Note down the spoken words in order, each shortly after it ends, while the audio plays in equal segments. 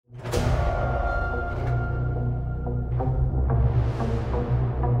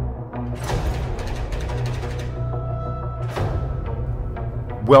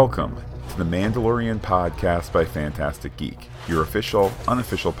Welcome to the Mandalorian podcast by Phantastic Geek, your official,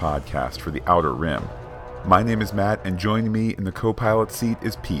 unofficial podcast for the Outer Rim. My name is Matt, and joining me in the co-pilot seat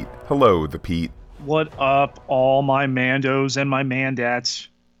is Pete. Hello, the Pete. What up, all my Mandos and my Mandates?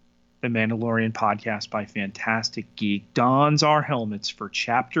 The Mandalorian podcast by Phantastic Geek dons our helmets for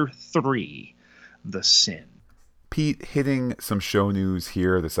Chapter 3, The Sin. Pete, hitting some show news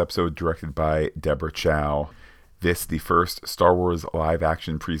here. This episode directed by Deborah Chow. This, the first Star Wars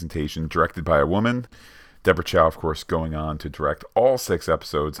live-action presentation directed by a woman. Deborah Chow, of course, going on to direct all 6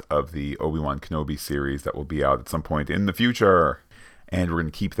 episodes of the Obi-Wan Kenobi series that will be out at some point in the future. And we're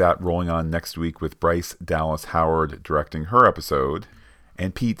going to keep that rolling on next week with Bryce Dallas Howard directing her episode.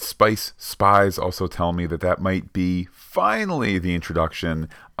 And Pete, Spice Spies also tell me that might be finally the introduction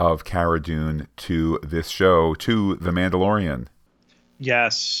of Cara Dune to this show, to The Mandalorian.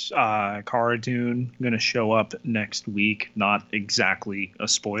 Yes, Cara Dune going to show up next week. Not exactly a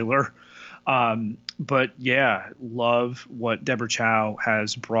spoiler. But yeah, love what Deborah Chow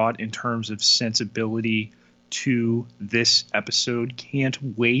has brought in terms of sensibility to this episode. Can't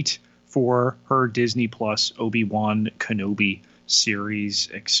wait for her Disney Plus Obi-Wan Kenobi series,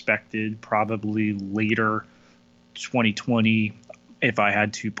 expected probably later 2020. If I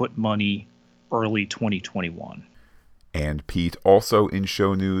had to put money, early 2021. And Pete, also in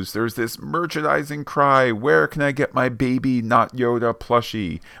show news, there's this merchandising cry. Where can I get my baby not Yoda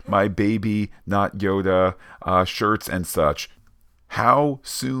plushie? My baby not Yoda shirts and such. How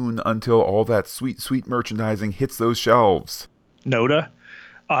soon until all that sweet, sweet merchandising hits those shelves? Noda?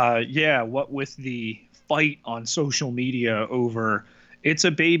 Yeah, what with the fight on social media over it's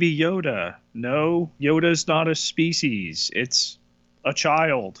a baby Yoda. No, Yoda's not a species. It's a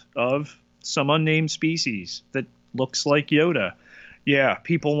child of some unnamed species that looks like Yoda. Yeah,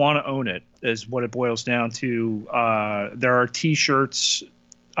 people want to own it, is what it boils down to. There are T-shirts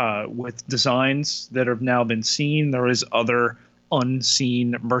with designs that have now been seen. There is other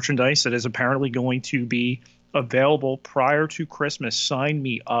unseen merchandise that is apparently going to be available prior to Christmas. Sign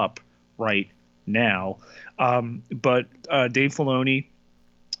me up right now. But Dave Filoni,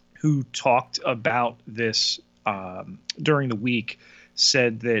 who talked about this during the week,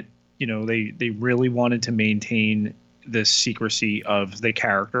 said that they really wanted to maintain the secrecy of the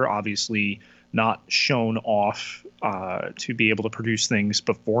character, obviously not shown off to be able to produce things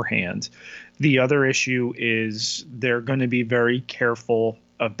beforehand. The other issue is they're going to be very careful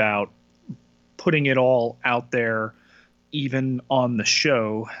about putting it all out there, even on the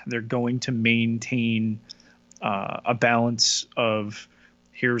show. They're going to maintain a balance of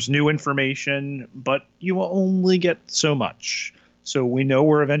here's new information, but you will only get so much. So we know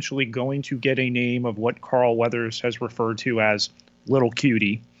we're eventually going to get a name of what Carl Weathers has referred to as Little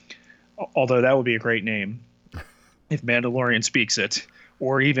Cutie, although that would be a great name if Mandalorian speaks it,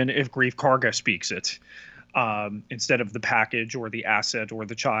 or even if Greef Karga speaks it, instead of the package or the asset or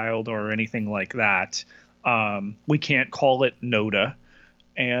the child or anything like that. We can't call it Noda,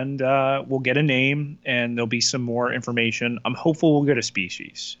 and we'll get a name, and there'll be some more information. I'm hopeful we'll get a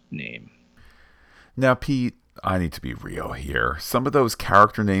species name. Now, Pete, I need to be real here. Some of those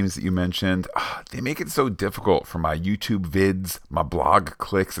character names that you mentioned, they make it so difficult for my YouTube vids, my blog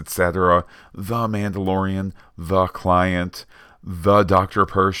clicks, etc. The Mandalorian, the Client, the Dr.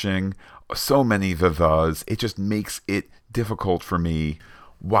 Pershing, so many thes. It just makes it difficult for me.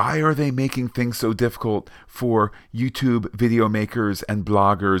 Why are they making things so difficult for YouTube video makers and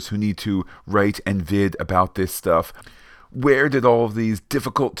bloggers who need to write and vid about this stuff? Where did all of these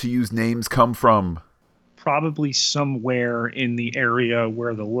difficult to use names come from? Probably somewhere in the area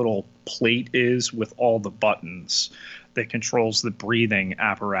where the little plate is with all the buttons that controls the breathing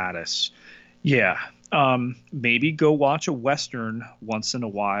apparatus. Yeah, maybe go watch a Western once in a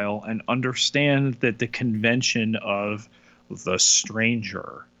while and understand that the convention of the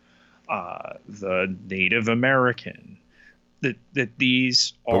stranger, the Native American, that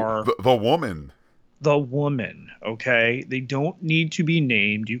these are... The woman. The woman, okay? They don't need to be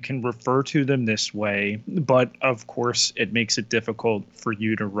named. You can refer to them this way, but of course it makes it difficult for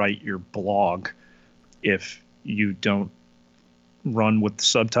you to write your blog if you don't run with the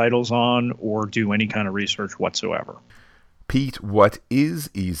subtitles on or do any kind of research whatsoever. Pete, what is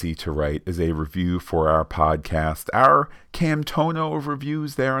easy to write is a review for our podcast. Our Camtono of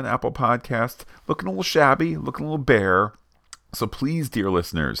reviews there on Apple Podcast, looking a little shabby, looking a little bare. So please, dear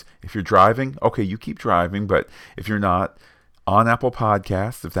listeners, if you're driving, okay, you keep driving, but if you're not, on Apple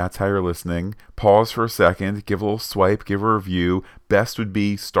Podcasts, if that's how you're listening, pause for a second, give a little swipe, give a review. Best would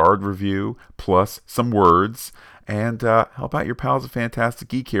be starred review plus some words. And help out your pals at Fantastic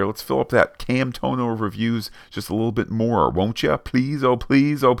Geek here. Let's fill up that Cam Tono of reviews just a little bit more, won't you? Please, oh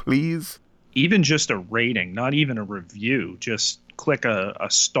please, oh please. Even just a rating, not even a review, just click a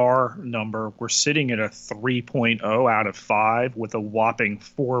star number. We're sitting at a 3.0 out of 5 with a whopping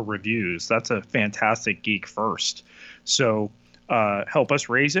 4 reviews. That's a Fantastic Geek first. So help us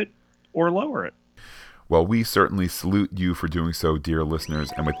raise it or lower it. Well, we certainly salute you for doing so, dear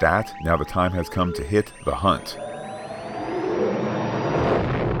listeners. And with that, now the time has come to hit the hunt.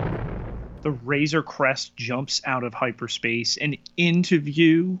 The Razor Crest jumps out of hyperspace and into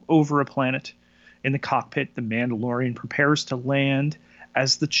view over a planet. In the cockpit, the Mandalorian prepares to land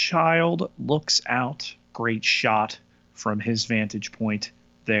as the child looks out. Great shot from his vantage point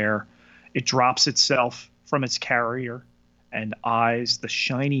there. It drops itself from its carrier and eyes the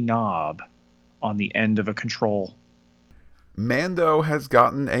shiny knob on the end of a control. Mando has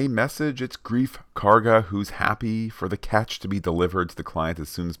gotten a message. It's Greef Karga, who's happy for the catch to be delivered to the client as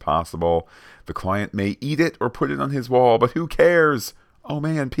soon as possible. The client may eat it or put it on his wall, but who cares? Oh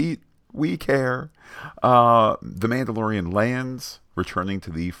man, Pete, we care. The Mandalorian lands, returning to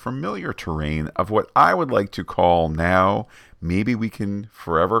the familiar terrain of what I would like to call now, maybe we can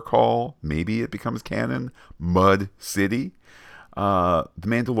forever call, maybe it becomes canon, Mud City. The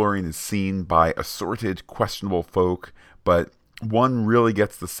Mandalorian is seen by assorted, questionable folk, but one really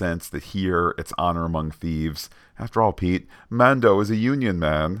gets the sense that here it's honor among thieves. After all, Pete, Mando is a Union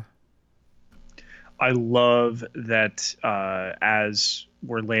man. I love that as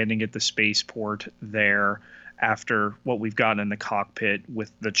we're landing at the spaceport there, after what we've gotten in the cockpit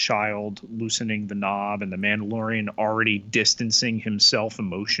with the child loosening the knob and the Mandalorian already distancing himself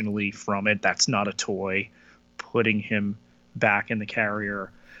emotionally from it, that's not a toy, putting him back in the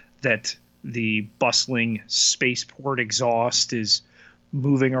carrier, that the bustling spaceport exhaust is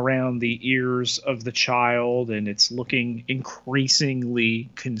moving around the ears of the child and it's looking increasingly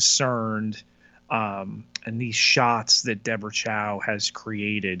concerned. And these shots that Deborah Chow has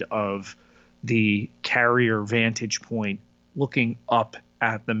created of the carrier vantage point looking up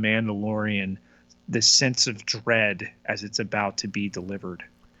at the Mandalorian, the sense of dread as it's about to be delivered.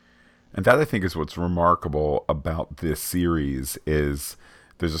 And that, I think, is what's remarkable about this series is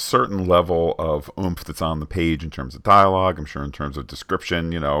there's a certain level of oomph that's on the page in terms of dialogue, I'm sure in terms of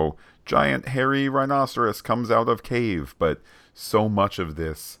description, giant hairy rhinoceros comes out of cave, but so much of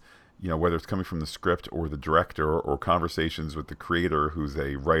this, whether it's coming from the script or the director or conversations with the creator who's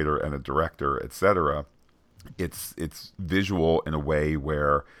a writer and a director, etc., it's visual in a way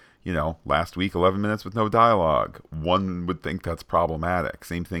where, last week, 11 minutes with no dialogue. One would think that's problematic.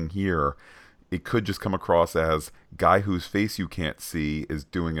 Same thing here. It could just come across as guy whose face you can't see is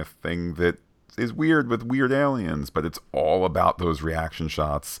doing a thing that is weird with weird aliens, but it's all about those reaction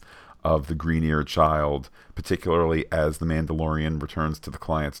shots of the green-eared child, particularly as the Mandalorian returns to the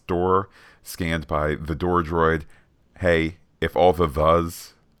client's door, scanned by the door droid. Hey, if all the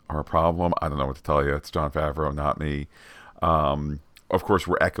thes are a problem, I don't know what to tell you. It's Jon Favreau, not me. Of course,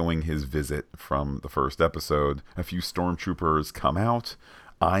 we're echoing his visit from the first episode. A few stormtroopers come out,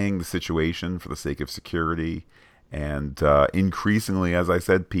 eyeing the situation for the sake of security. And increasingly, as I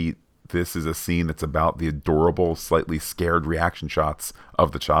said, Pete, this is a scene that's about the adorable, slightly scared reaction shots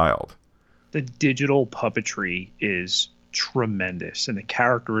of the child. The digital puppetry is tremendous, and the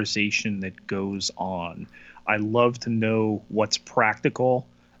characterization that goes on. I love to know what's practical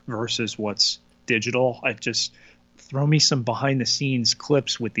versus what's digital. Throw me some behind-the-scenes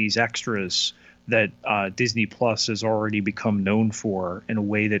clips with these extras that Disney Plus has already become known for in a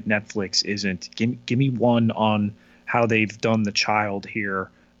way that Netflix isn't. Give me one on how they've done the child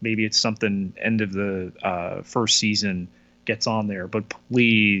here. Maybe it's something end of the first season gets on there, but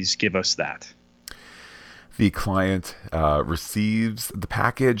please give us that. The client receives the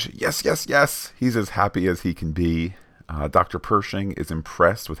package. Yes, yes, yes. He's as happy as he can be. Dr. Pershing is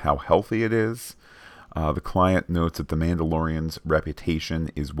impressed with how healthy it is. The client notes that the Mandalorian's reputation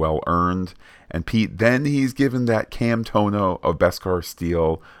is well earned. And Pete, then he's given that Cam Tono of Beskar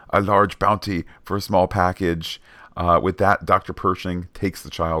Steel, a large bounty for a small package. With that, Dr. Pershing takes the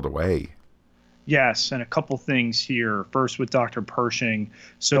child away. Yes, and a couple things here. First with Dr. Pershing.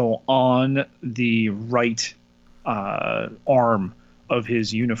 So on the right arm of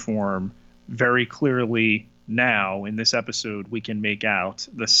his uniform, very clearly now in this episode, we can make out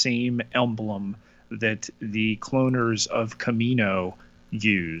the same emblem that the cloners of Kamino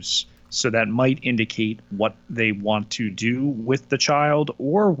use. So that might indicate what they want to do with the child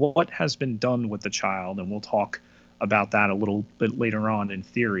or what has been done with the child. And we'll talk about that a little bit later on in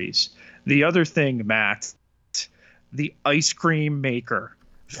theories. The other thing, Matt, the ice cream maker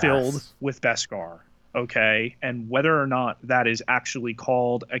filled with Beskar. Okay, and whether or not that is actually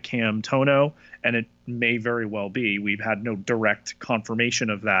called a Cam Tono, and it may very well be. We've had no direct confirmation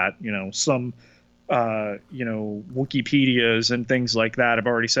of that. Some Wikipedias and things like that have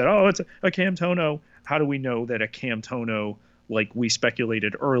already said, oh, it's a Cam Tono. How do we know that a Cam Tono, like we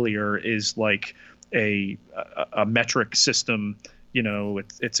speculated earlier, is like a metric system?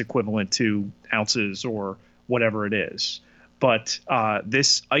 It's equivalent to ounces or whatever it is. But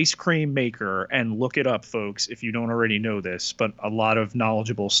this ice cream maker, and look it up, folks, if you don't already know this, but a lot of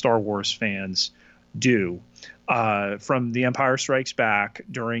knowledgeable Star Wars fans do. From The Empire Strikes Back,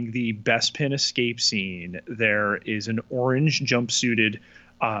 during the Bespin escape scene, there is an orange jumpsuited,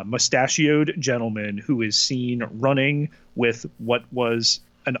 mustachioed gentleman who is seen running with what was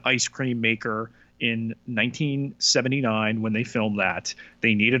an ice cream maker in 1979 when they filmed that.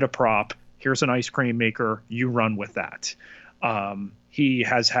 They needed a prop. Here's an ice cream maker. You run with that. He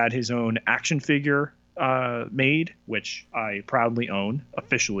has had his own action figure made, which I proudly own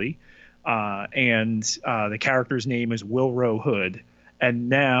officially. And the character's name is Wilro Hood. And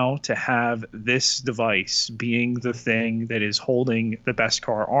now to have this device being the thing that is holding the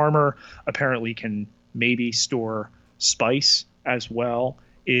Beskar armor, apparently can maybe store spice as well,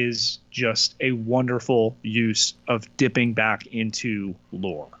 is just a wonderful use of dipping back into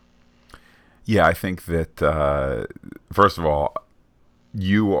lore. Yeah, I think that first of all,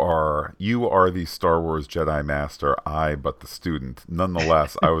 you are the Star Wars Jedi Master, I but the student.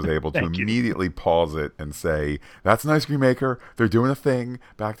 Nonetheless, I was able to immediately pause it and say, "That's an ice cream maker. They're doing a thing.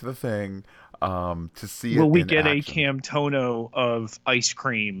 Back to the thing." To see Will it we in get action. a Cam Tono of ice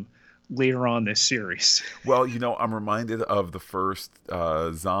cream later on this series? Well, I'm reminded of the first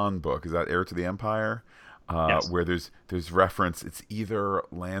Zahn book. Is that Heir to the Empire? Yes. Where there's reference. It's either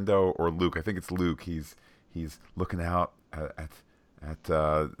Lando or Luke. I think it's Luke. He's looking out at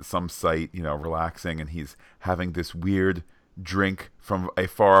some site, relaxing, and he's having this weird drink from a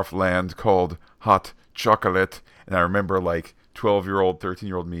far-off land called hot chocolate. And I remember 12-year-old,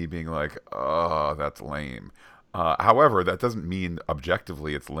 13-year-old me being like, "Oh, that's lame." However, that doesn't mean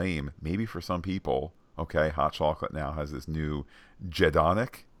objectively it's lame. Maybe for some people, okay, hot chocolate now has this new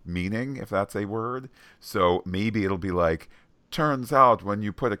Jedonic meaning, if that's a word. So maybe it'll be like, turns out when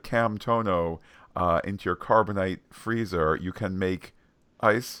you put a Cam Tono into your carbonite freezer, you can make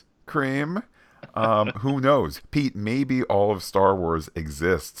ice cream. Who knows? Pete, maybe all of Star Wars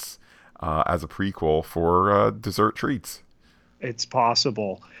exists as a prequel for dessert treats. It's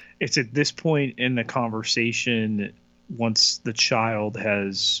possible. It's at this point in the conversation, once the child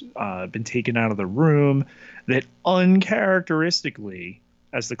has been taken out of the room, that uncharacteristically,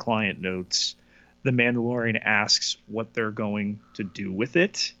 as the client notes, the Mandalorian asks what they're going to do with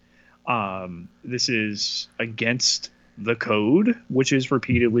it. This is against the code, which is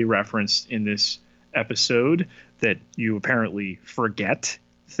repeatedly referenced in this episode, that you apparently forget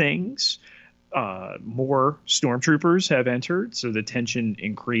things. More stormtroopers have entered, so the tension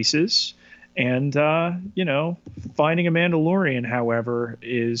increases. And, finding a Mandalorian, however,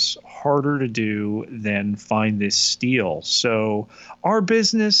 is harder to do than find this steel. So our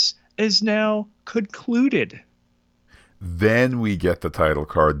business is now concluded. Then we get the title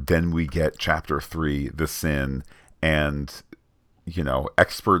card. Then we get Chapter 3, The Sin, and,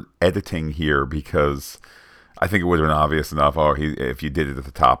 expert editing here, because I think it would have been obvious enough. Oh, if you did it at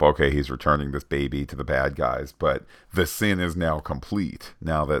the top, okay, he's returning this baby to the bad guys. But the sin is now complete.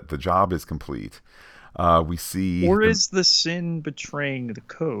 Now that the job is complete, we see. Or is the sin betraying the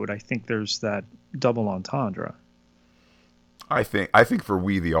code? I think there's that double entendre. I think for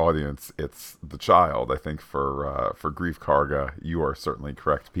we the audience, it's the child. I think for Grief Karga, you are certainly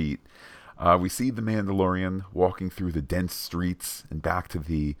correct, Pete. We see the Mandalorian walking through the dense streets and back to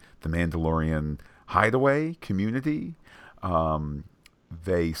the Mandalorian hideaway community.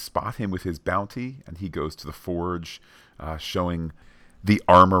 They spot him with his bounty, and he goes to the forge, showing the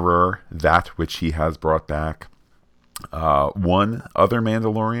armorer that which he has brought back. One other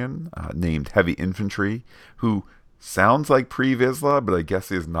Mandalorian named Heavy Infantry, who sounds like Pre Vizsla, but I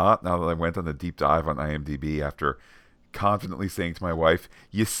guess is not, now that I went on a deep dive on IMDb after confidently saying to my wife,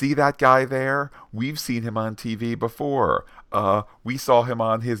 "You see that guy there? We've seen him on TV before. We saw him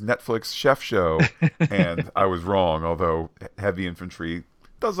on his Netflix chef show." And I was wrong, although Heavy Infantry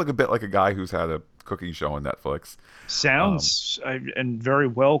does look a bit like a guy who's had a cooking show on Netflix. Sounds and very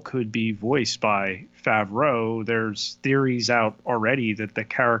well could be voiced by Favreau. There's theories out already that the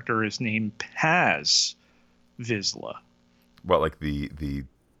character is named Paz Vizsla. What, like the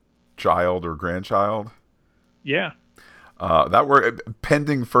child or grandchild? Yeah. That work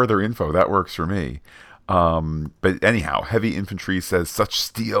pending further info. That works for me. But anyhow, Heavy Infantry says such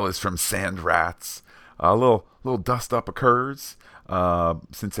steel is from sand rats. A little dust up occurs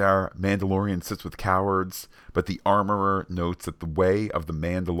since our Mandalorian sits with cowards, but the armorer notes that the way of the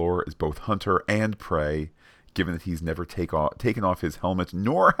Mandalore is both hunter and prey. Given that he's never taken off his helmet,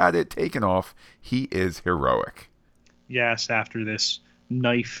 nor had it taken off, he is heroic. Yes, after this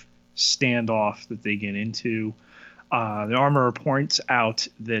knife standoff that they get into, the armorer points out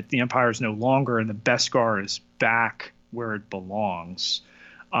that the Empire is no longer, and the Beskar is back where it belongs.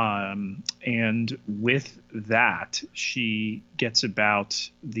 And with that, she gets about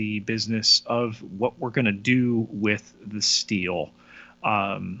the business of what we're going to do with the steel.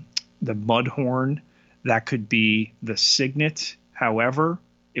 The Mudhorn, that could be the signet. However,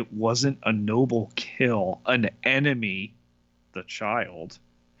 it wasn't a noble kill. An enemy, the child,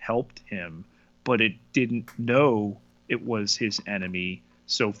 helped him, but it didn't know it was his enemy.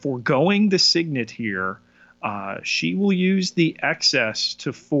 So foregoing the signet here, she will use the excess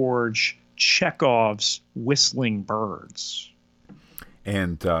to forge Chekhov's whistling birds.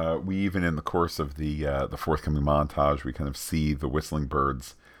 And we even, in the course of the forthcoming montage, we kind of see the whistling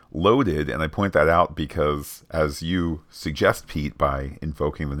birds loaded. And I point that out because, as you suggest, Pete, by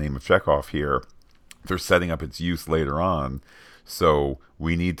invoking the name of Chekhov here, they're setting up its use later on. So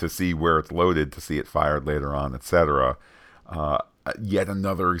we need to see where it's loaded to see it fired later on, etc. Yet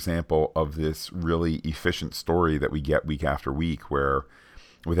another example of this really efficient story that we get week after week, where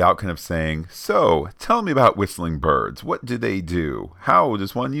without kind of saying, so tell me about whistling birds. What do they do? How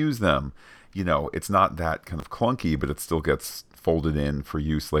does one use them? You know, it's not that kind of clunky, but it still gets folded in for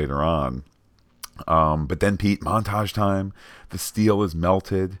use later on. But then, Pete, montage time. The steel is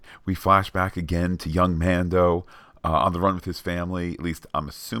melted. We flash back again to young Mando on the run with his family. At least I'm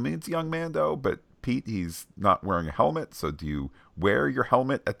assuming it's young Mando, but Pete, he's not wearing a helmet. So do you wear your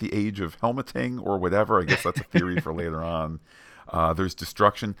helmet at the age of helmeting or whatever? I guess that's a theory for later on. There's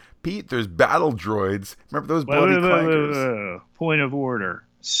destruction. Pete, there's battle droids. Remember those bloody clankers? Point of order.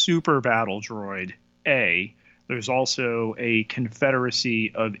 Super battle droid A. There's also a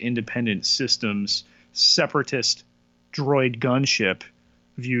Confederacy of Independent Systems separatist droid gunship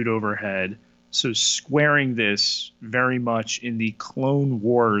viewed overhead. So squaring this very much in the Clone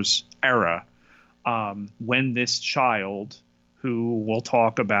Wars era, when this child, who we'll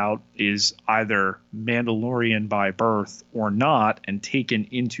talk about is either Mandalorian by birth or not and taken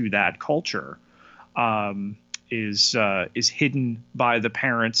into that culture, is hidden by the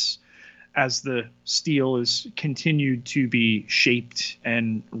parents as the steel is continued to be shaped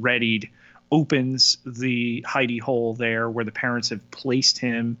and readied, opens the hidey hole there where the parents have placed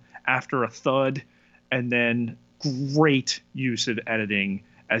him after a thud, and then great use of editing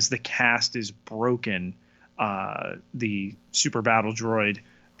as the cast is broken. The super battle droid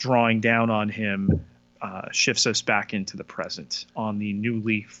drawing down on him shifts us back into the present on the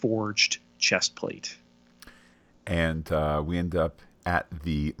newly forged chest plate. And we end up at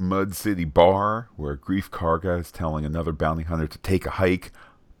the Mud City bar where Greef Karga is telling another bounty hunter to take a hike.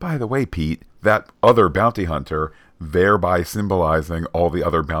 By the way, Pete, that other bounty hunter, thereby symbolizing all the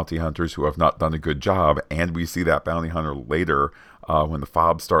other bounty hunters who have not done a good job. And we see that bounty hunter later when the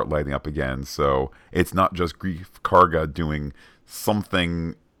fobs start lighting up again. So it's not just Greef Karga doing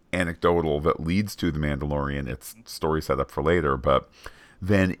something anecdotal that leads to the Mandalorian. It's story set up for later, but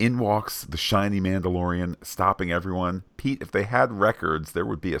then in walks the shiny Mandalorian, stopping everyone. Pete, if they had records, there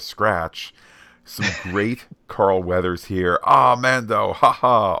would be a scratch. Some great Carl Weathers here. Mando,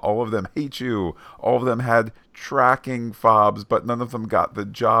 haha, all of them hate you. All of them had tracking fobs, but none of them got the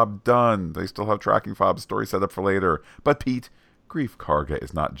job done. They still have tracking fobs, story set up for later. But Pete, Greef Karga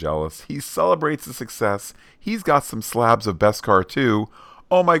is not jealous. He celebrates the success. He's got some slabs of Beskar too.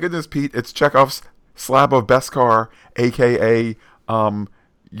 Oh my goodness, Pete, it's Chekhov's slab of Beskar, a.k.a.,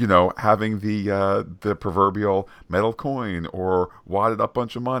 having the proverbial metal coin or wadded up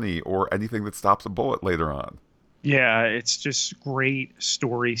bunch of money or anything that stops a bullet later on. Yeah, it's just great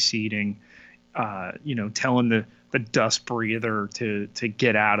story seeding. Telling the dust breather to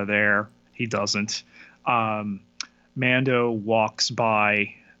get out of there. He doesn't. Mando walks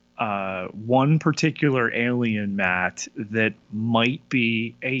by one particular alien, Matt, that might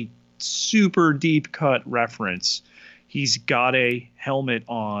be a super deep cut reference. He's got a helmet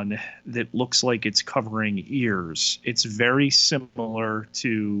on that looks like it's covering ears. It's very similar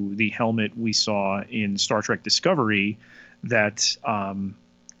to the helmet we saw in Star Trek Discovery that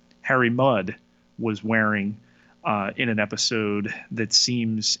Harry Mudd was wearing in an episode that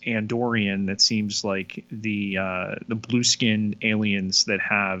seems Andorian, that seems like the blue-skinned aliens that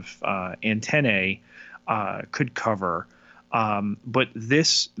have antennae could cover. But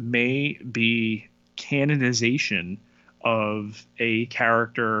this may be canonization of a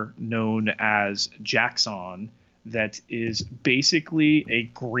character known as Jaxxon that is basically a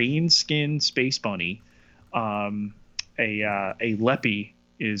green-skinned space bunny. A Leppy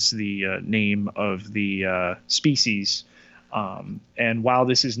is the name of the species. And while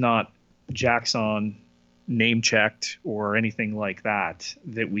this is not Jaxxon name checked or anything like that,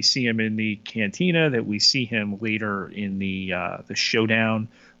 that we see him in the cantina, that we see him later in the showdown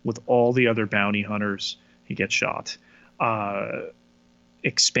with all the other bounty hunters, he gets shot.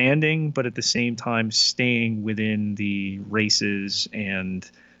 Expanding, but at the same time staying within the races and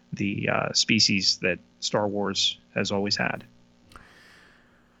the species that Star Wars has always had.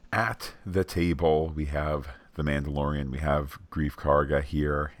 At the table, we have the Mandalorian, we have Greef Karga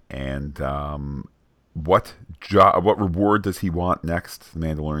here, and what reward does he want next? The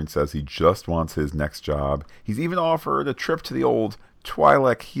Mandalorian says he just wants his next job. He's even offered a trip to the old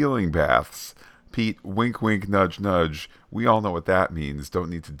Twi'lek healing baths. Pete, wink, wink, nudge, nudge. We all know what that means. Don't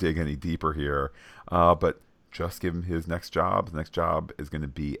need to dig any deeper here. But just give him his next job. The next job is going to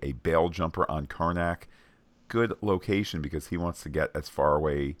be a bail jumper on Karnak. Good location because he wants to get as far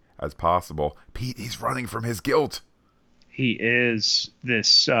away as possible. Pete, he's running from his guilt. He is.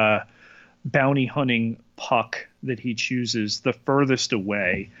 This bounty hunting puck that he chooses the furthest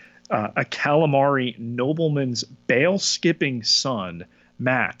away. A calamari nobleman's bail skipping son,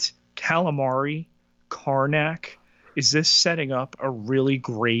 Matt. Calamari, Karnak. Is this setting up a really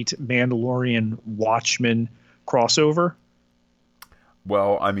great Mandalorian Watchmen crossover?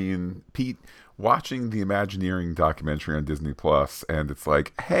 Well, I mean, Pete, watching the Imagineering documentary on Disney Plus, and it's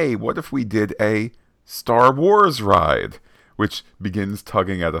like, hey, what if we did a Star Wars ride? Which begins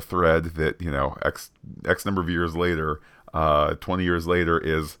tugging at a thread that, X number of years later, 20 years later,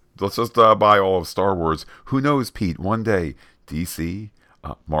 is let's just buy all of Star Wars. Who knows, Pete? One day, DC,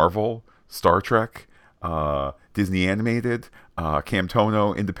 Marvel, Star Trek, Disney Animated,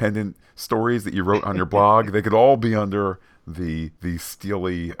 Camtono independent stories that you wrote on your blog, they could all be under the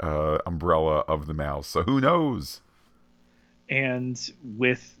steely umbrella of the mouse. So who knows? And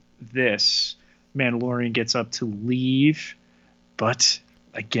with this, Mandalorian gets up to leave, but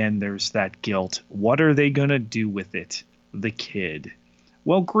again, there's that guilt. What are they going to do with it? The kid.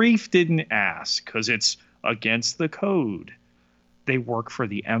 Well, Greef didn't ask because it's against the code. They work for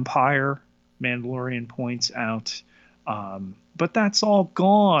the Empire, Mandalorian points out. But that's all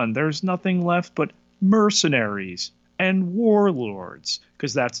gone. There's nothing left but mercenaries and warlords,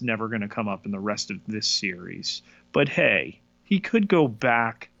 because that's never going to come up in the rest of this series. But hey, he could go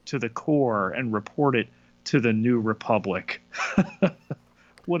back to the core and report it to the New Republic.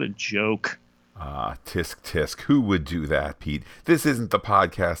 What a joke. Tisk tisk. Who would do that, Pete? This isn't the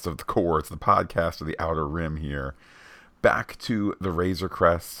podcast of the core. It's the podcast of the Outer Rim here. Back to the Razor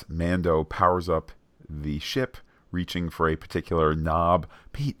Crest. Mando powers up the ship, reaching for a particular knob.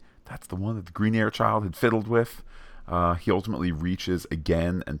 Pete, that's the one that the Green Air Child had fiddled with. He ultimately reaches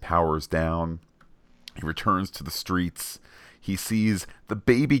again and powers down. He returns to the streets. He sees the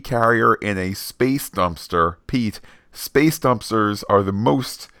baby carrier in a space dumpster. Pete, space dumpsters are the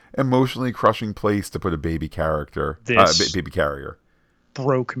most emotionally crushing place to put a baby character. Baby carrier.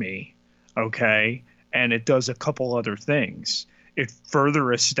 Broke me. Okay. And it does a couple other things. It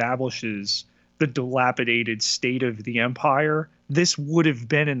further establishes the dilapidated state of the Empire. This would have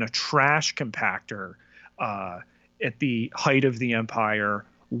been in a trash compactor at the height of the Empire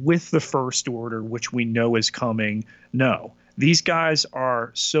with the First Order, which we know is coming. No, these guys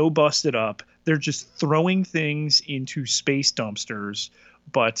are so busted up. They're just throwing things into space dumpsters.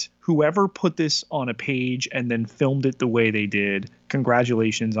 But whoever put this on a page and then filmed it the way they did,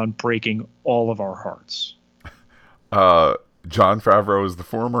 congratulations on breaking all of our hearts. Jon Favreau is the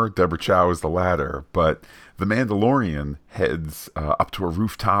former, Deborah Chow is the latter. But the Mandalorian heads up to a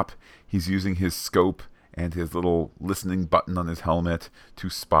rooftop. He's using his scope and his little listening button on his helmet to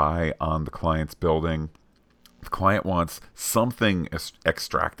spy on the client's building. The client wants something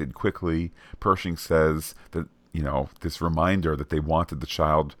extracted quickly. Pershing says that, this reminder that they wanted the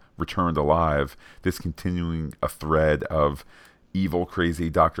child returned alive, this continuing a thread of evil, crazy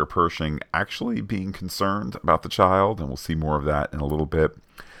Dr. Pershing actually being concerned about the child, and we'll see more of that in a little bit.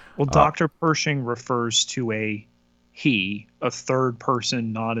 Well, Dr. Pershing refers to a third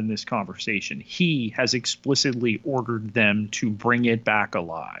person not in this conversation. He has explicitly ordered them to bring it back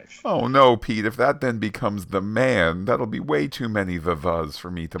alive. Oh no, Pete, if that then becomes the man, that'll be way too many thes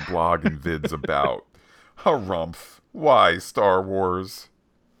for me to blog and vids about. Harumph. Why Star Wars?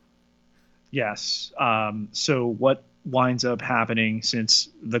 Yes. So what winds up happening, since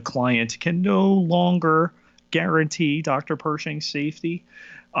the client can no longer guarantee Dr. Pershing's safety,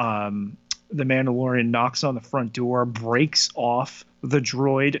 the Mandalorian knocks on the front door, breaks off the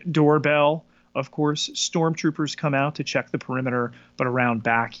droid doorbell. Of course, stormtroopers come out to check the perimeter, but around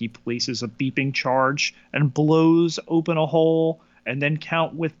back he places a beeping charge and blows open a hole. And then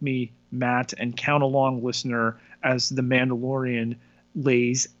count with me, Matt, and count along, listener, as the Mandalorian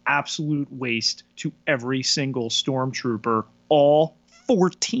lays absolute waste to every single stormtrooper, all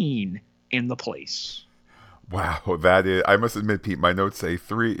 14 in the place. Wow, that is. I must admit, Pete, my notes say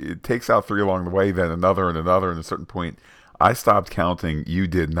three. It takes out three along the way, then another and another. And at a certain point, I stopped counting. You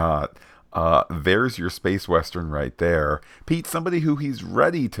did not. There's your space western right there. Pete, somebody who he's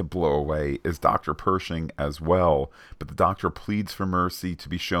ready to blow away is Dr. Pershing as well. But the doctor pleads for mercy to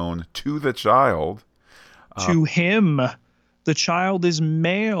be shown to the child. To him. The child is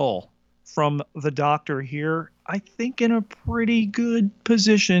male from the doctor here. I think in a pretty good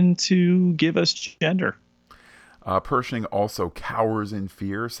position to give us gender. Pershing also cowers in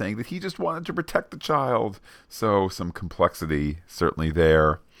fear, saying that he just wanted to protect the child. So some complexity certainly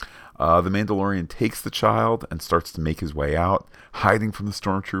there. The Mandalorian takes the child and starts to make his way out, hiding from the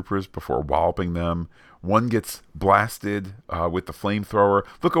stormtroopers before walloping them. One gets blasted with the flamethrower.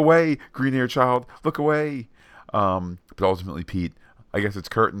 Look away, green-haired child, look away. But ultimately, Pete, I guess it's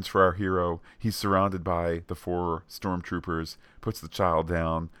curtains for our hero. He's surrounded by the 4 stormtroopers, puts the child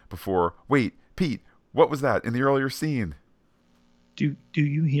down before... Wait, Pete, what was that in the earlier scene? Do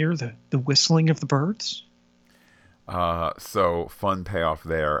you hear the whistling of the birds? So fun payoff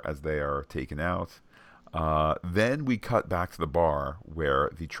there as they are taken out. Then we cut back to the bar where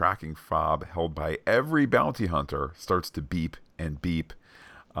the tracking fob held by every bounty hunter starts to beep and beep.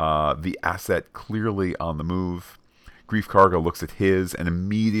 The asset clearly on the move. Greef Karga looks at his, and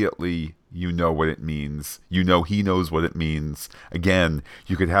immediately you know what it means. You know he knows what it means. Again,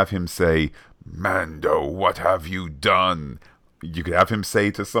 you could have him say, "Mando, what have you done?" You could have him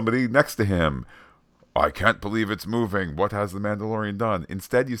say to somebody next to him, "I can't believe it's moving. What has the Mandalorian done?"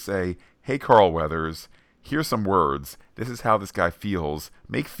 Instead, you say, "Hey, Carl Weathers, here's some words. This is how this guy feels.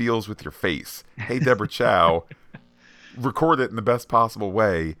 Make feels with your face. Hey, Deborah Chow, record it in the best possible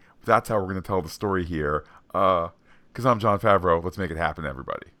way. That's how we're going to tell the story here. Because I'm Jon Favreau. Let's make it happen,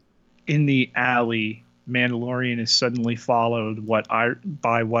 everybody." In the alley, Mandalorian is suddenly followed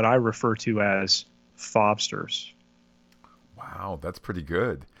by what I refer to as fobsters. Wow, that's pretty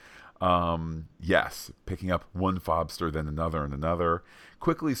good. Yes, picking up one fobster, then another and another.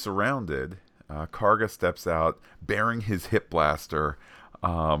 Quickly surrounded, Karga steps out, bearing his hip blaster.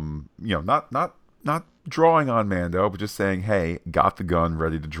 Not drawing on Mando, but just saying, "Hey, got the gun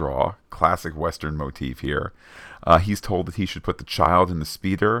ready to draw." Classic Western motif here. He's told that he should put the child in the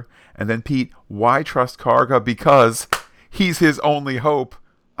speeder. And then, Pete, why trust Karga? Because he's his only hope.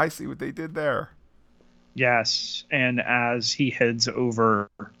 I see what they did there. Yes, and as he heads over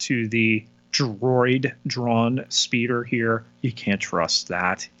to the droid-drawn speeder here, you can't trust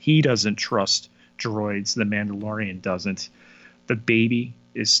that. He doesn't trust droids. The Mandalorian doesn't. The baby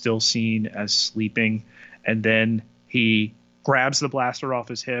is still seen as sleeping, and then he grabs the blaster off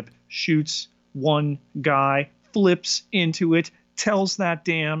his hip, shoots one guy, flips into it, tells that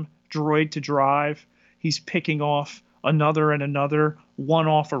damn droid to drive. He's picking off another and another, one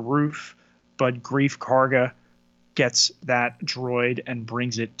off a roof, but Greef Karga gets that droid and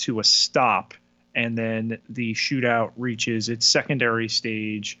brings it to a stop, and then the shootout reaches its secondary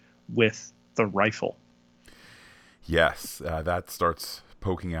stage with the rifle. Yes, that starts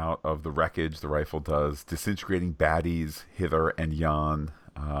poking out of the wreckage. The rifle does, disintegrating baddies hither and yon.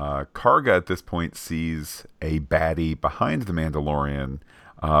 Karga at this point sees a baddie behind the Mandalorian,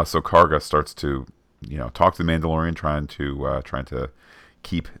 so Karga starts to, talk to the Mandalorian, trying to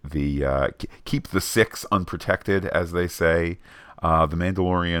keep the 6 unprotected, as they say. The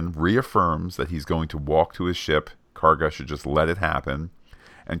Mandalorian reaffirms that he's going to walk to his ship. Karga should just let it happen.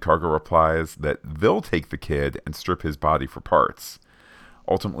 And Karga replies that they'll take the kid and strip his body for parts.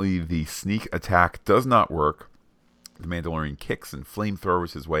 Ultimately, the sneak attack does not work. The Mandalorian kicks and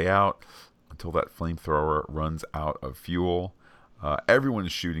flamethrowers his way out until that flamethrower runs out of fuel. Everyone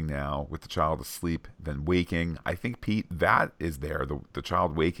is shooting now, with the child asleep, then waking. I think, Pete, that is there. The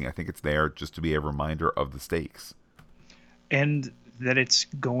child waking, I think it's there just to be a reminder of the stakes. And that it's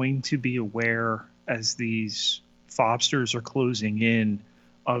going to be aware, as these fobsters are closing in,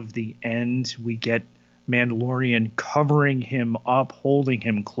 of the end. We get Mandalorian covering him up, holding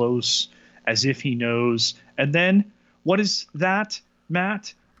him close, as if he knows. And then, what is that,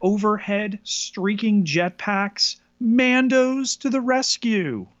 Matt? Overhead, streaking jetpacks. Mando's to the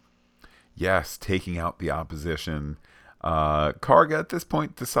rescue. Yes, taking out the opposition. Karga at this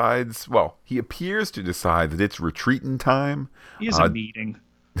point decides, he appears to decide that it's retreating time. He has a meeting.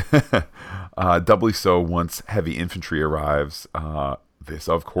 Doubly so once heavy infantry arrives. This,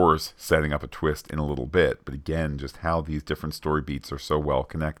 of course, setting up a twist in a little bit. But again, just how these different story beats are so well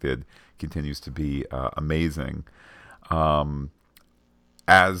connected continues to be amazing.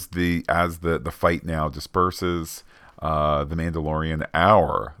 As the fight now disperses, the Mandalorian,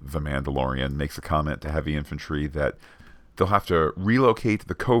 makes a comment to heavy infantry that they'll have to relocate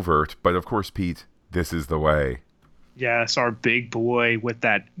the covert. But of course, Pete, this is the way. Yes, our big boy with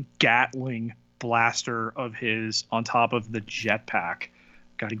that Gatling blaster of his on top of the jetpack.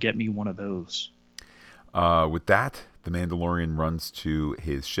 Got to get me one of those. With that, the Mandalorian runs to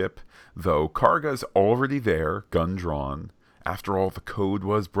his ship, though Karga's already there, gun drawn. After all, the code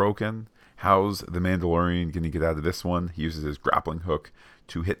was broken. How's the Mandalorian going to get out of this one? He uses his grappling hook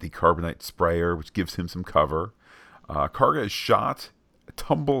to hit the carbonite sprayer, which gives him some cover. Karga is shot,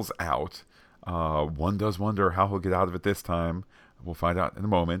 tumbles out. One does wonder how he'll get out of it this time. We'll find out in a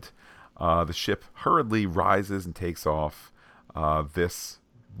moment. The ship hurriedly rises and takes off. Once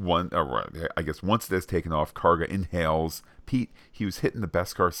it is taken off, Karga inhales. Pete, he was hitting the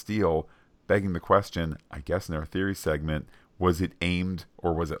Beskar steel, begging the question, I guess in our theory segment, was it aimed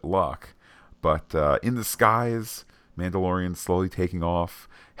or was it luck? But in the skies, Mandalorian slowly taking off.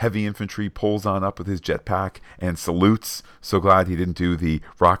 Heavy infantry pulls on up with his jetpack and salutes. So glad he didn't do the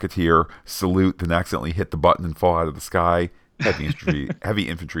Rocketeer salute, then accidentally hit the button and fall out of the sky. Heavy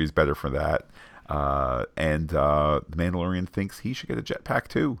infantry is better for that. And the Mandalorian thinks he should get a jetpack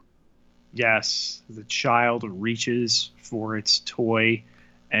too. Yes, the child reaches for its toy,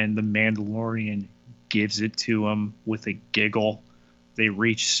 and the Mandalorian gives it to him with a giggle. They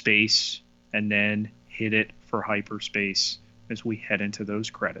reach space and then hit it for hyperspace as we head into those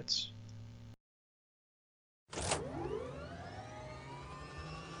credits.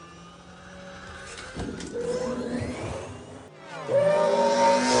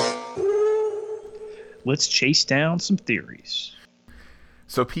 Let's chase down some theories.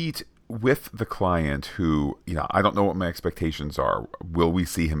 So, Pete, with the client who, I don't know what my expectations are. Will we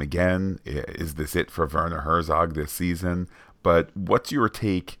see him again? Is this it for Werner Herzog this season? But what's your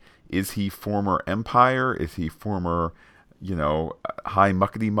take? Is he former Empire? Is he former, high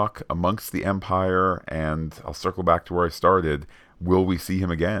muckety-muck amongst the Empire? And I'll circle back to where I started. Will we see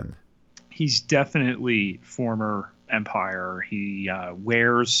him again? He's definitely former Empire. He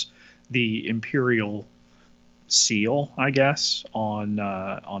wears the Imperial seal, I guess,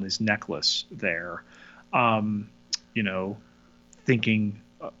 on his necklace there. Thinking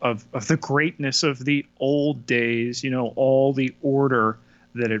of the greatness of the old days, all the order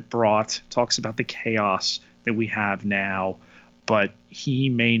that it brought. Talks about the chaos that we have now, but he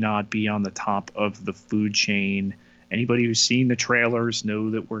may not be on the top of the food chain. Anybody who's seen the trailers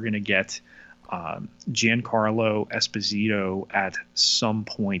know that we're going to get Giancarlo Esposito at some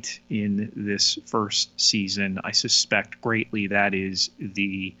point in this first season. I suspect greatly that is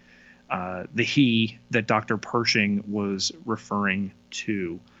the he that Dr. Pershing was referring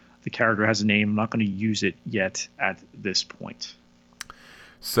to. The character has a name. I'm not going to use it yet at this point.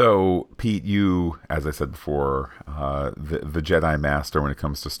 So, Pete, you, as I said before, the Jedi Master when it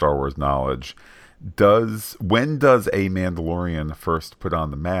comes to Star Wars knowledge. When does a Mandalorian first put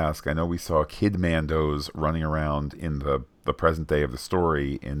on the mask? I know we saw Kid Mandos running around in the present day of the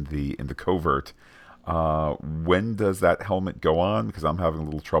story in the covert. When does that helmet go on? Because I'm having a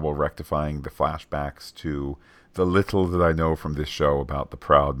little trouble rectifying the flashbacks to the little that I know from this show about the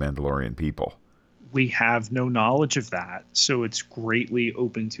proud Mandalorian people. We have no knowledge of that, so it's greatly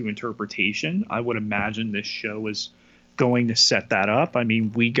open to interpretation. I would imagine this show is going to set that up. I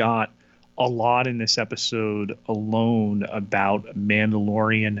mean, we got a lot in this episode alone about Mandalore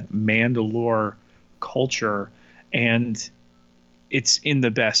culture, and it's in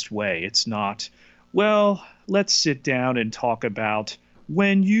the best way. It's not, well, let's sit down and talk about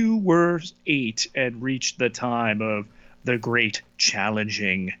when you were 8 and reached the time of the great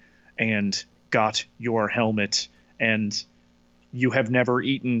challenging and got your helmet and you have never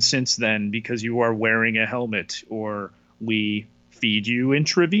eaten since then because you are wearing a helmet, or we feed you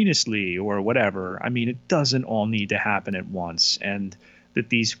intravenously or whatever. I mean, it doesn't all need to happen at once, and that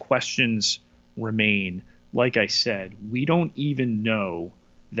these questions remain. Like I said, we don't even know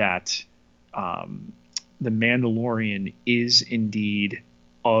that the Mandalorian is indeed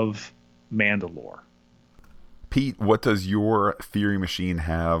of Mandalore. Pete, what does your theory machine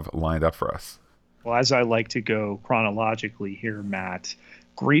have lined up for us? Well, as I like to go chronologically here, Matt,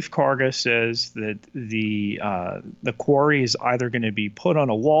 Greef Karga says that the quarry is either going to be put on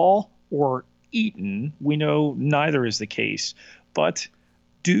a wall or eaten. We know neither is the case. But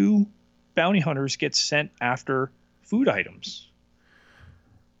do bounty hunters get sent after food items?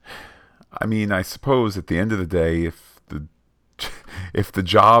 I mean, I suppose at the end of the day, if the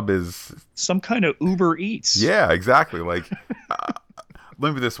job is, Some kind of Uber Eats. yeah, exactly. Like, uh, let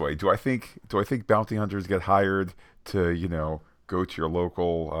me put it this way: do I think bounty hunters get hired to go to your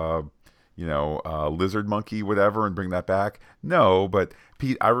local lizard monkey whatever and bring that back? No, but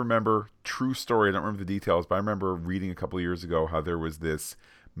Pete, I remember, true story. I don't remember the details, but I remember reading a couple of years ago how there was this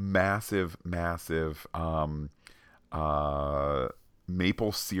massive uh,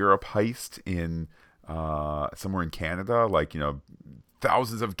 maple syrup heist in somewhere in Canada, like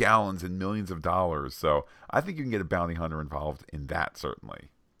thousands of gallons and millions of dollars. So I think you can get a bounty hunter involved in that, certainly.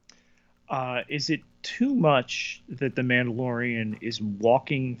 Is it too much that the Mandalorian is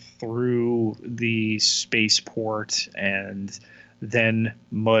walking through the spaceport and then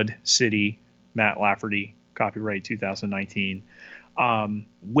Mud City, Matt Lafferty, copyright 2019,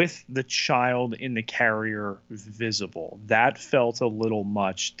 with the child in the carrier visible? That felt a little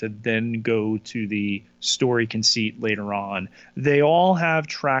much to then go to the story conceit later on. They all have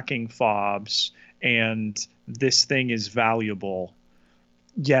tracking fobs, and this thing is valuable.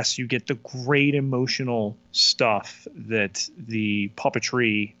 Yes, you get the great emotional stuff that the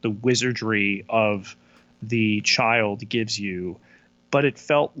puppetry, the wizardry of the child gives you, but it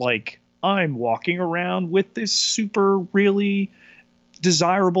felt like I'm walking around with this super really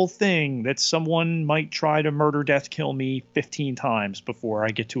desirable thing that someone might try to murder, death, kill me 15 times before I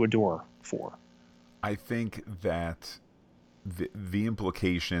get to a door for. I think that the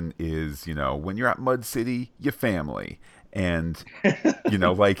implication is, when you're at Mud City, your family, and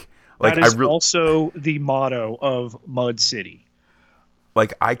like That I is really also the motto of Mud City.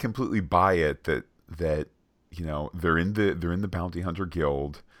 like I completely buy it that they're in the bounty hunter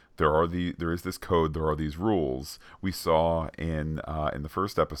guild. There is this code. There are these rules. We saw in the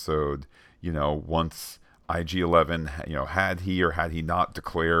first episode. Once IG-11, had he or had he not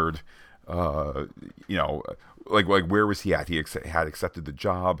declared, uh, you know, like where was he at? He had accepted the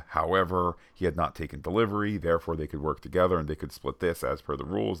job. However, he had not taken delivery. Therefore, they could work together and they could split this as per the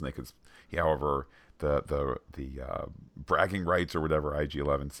rules. And they could, however, the bragging rights or whatever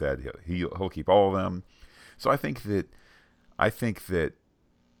IG-11 said, he'll keep all of them. So I think that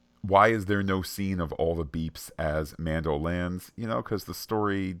why is there no scene of all the beeps as Mando lands? Because the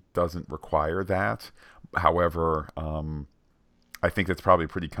story doesn't require that. However, I think that's probably a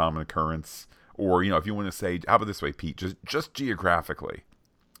pretty common occurrence. Or if you want to say, how about this way, Pete? Just geographically,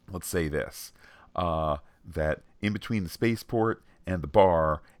 let's say this: that in between the spaceport and the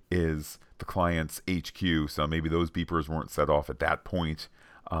bar is the client's HQ. So maybe those beepers weren't set off at that point.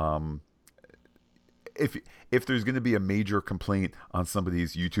 Um, if there's going to be a major complaint on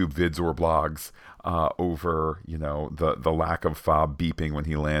somebody's YouTube vids or blogs over the lack of fob beeping when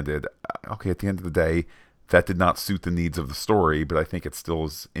he landed, okay, at the end of the day, that did not suit the needs of the story, but I think it still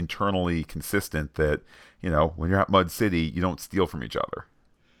is internally consistent that when you're at Mud City, you don't steal from each other.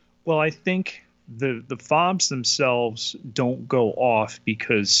 Well, I think the fobs themselves don't go off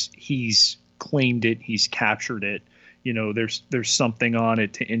because he's claimed it, he's captured it. There's something on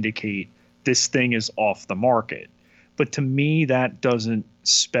it to indicate this thing is off the market. But to me, that doesn't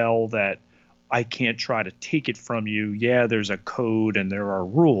spell that I can't try to take it from you. Yeah, there's a code and there are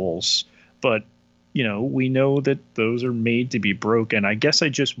rules, but we know that those are made to be broken. I guess I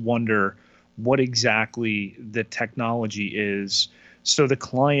just wonder what exactly the technology is. So the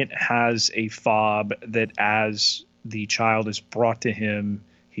client has a fob that as the child is brought to him,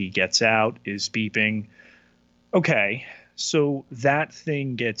 he gets out, is beeping. Okay, so that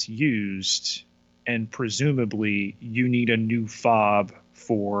thing gets used, and presumably you need a new fob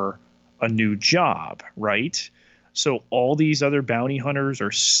for a new job, right? So all these other bounty hunters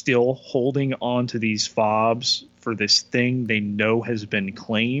are still holding on to these fobs for this thing they know has been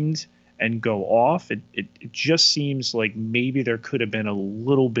claimed and go off. It just seems like maybe there could have been a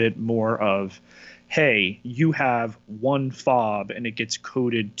little bit more of, hey, you have one fob and it gets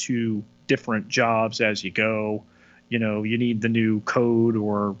coded to different jobs as you go. You need the new code,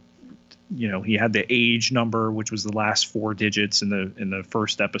 or he had the age number, which was the last four digits in the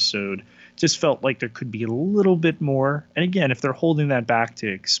first episode. Just felt like there could be a little bit more. And again, if they're holding that back to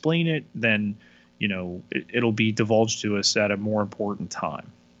explain it, then it'll be divulged to us at a more important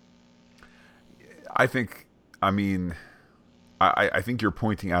time. I think, I mean, I think you're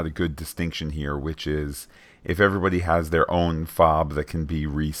pointing out a good distinction here, which is if everybody has their own fob that can be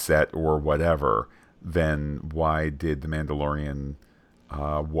reset or whatever, then why did the Mandalorian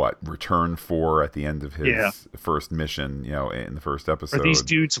return for at the end of his first mission, in the first episode? Are these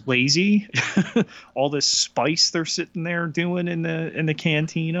dudes lazy? All this spice they're sitting there doing in the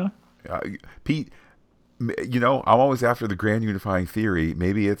cantina? Pete, I'm always after the grand unifying theory.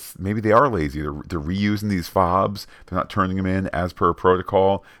 Maybe they are lazy. They're reusing these fobs. They're not turning them in as per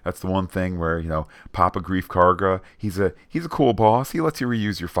protocol. That's the one thing where Papa Grief Karga. He's a cool boss. He lets you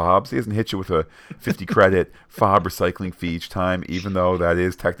reuse your fobs. He doesn't hit you with a 50 credit fob recycling fee each time, even though that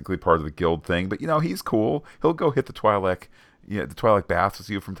is technically part of the guild thing. But he's cool. He'll go hit the Twi'lek baths with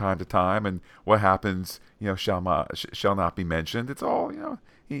you from time to time, and what happens shall not be mentioned. It's all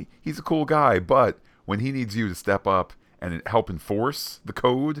he's a cool guy, but when he needs you to step up and help enforce the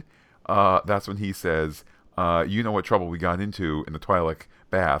code, that's when he says, you know what trouble we got into in the Twi'lek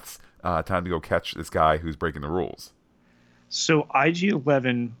baths. Time to go catch this guy who's breaking the rules. So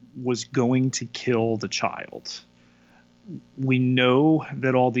IG-11 was going to kill the child. We know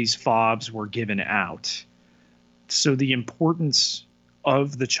that all these fobs were given out. So the importance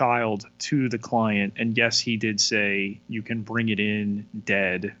of the child to the client, and yes, he did say you can bring it in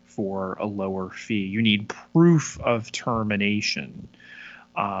dead for a lower fee. You need proof of termination.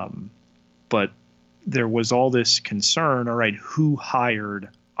 But there was all this concern. All right, who hired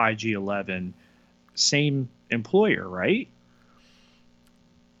IG-11? Same employer, right?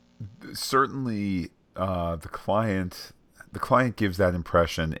 Certainly, the client gives that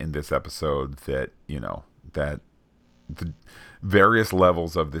impression in this episode that that the various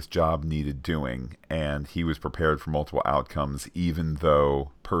levels of this job needed doing, and he was prepared for multiple outcomes, even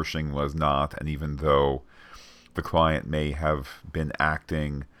though Pershing was not, and even though the client may have been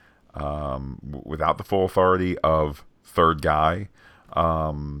acting without the full authority of third guy.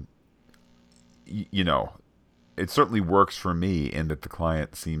 It certainly works for me in that the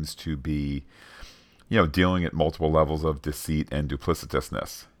client seems to be, dealing at multiple levels of deceit and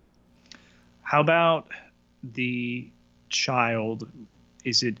duplicitousness. How about the child?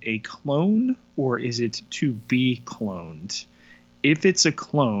 Is it a clone or is it to be cloned? If it's a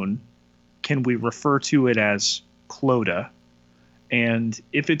clone, can we refer to it as Clota? And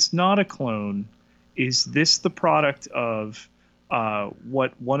if it's not a clone, is this the product of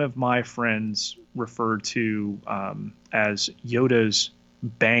what one of my friends referred to as Yoda's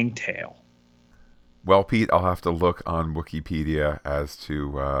bangtail? Well, Pete, I'll have to look on Wikipedia as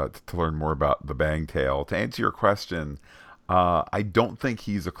to learn more about the bangtail. To answer your question, I don't think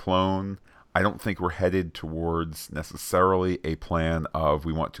he's a clone. I don't think we're headed towards necessarily a plan of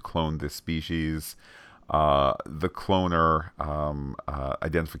we want to clone this species. The cloner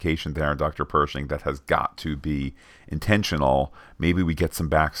identification there, Dr. Pershing, that has got to be intentional. Maybe we get some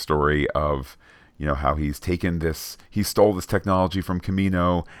backstory of how he stole this technology from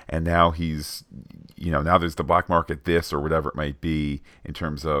Camino, and now now there's the black market this or whatever it might be in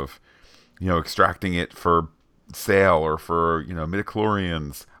terms of extracting it for sale or for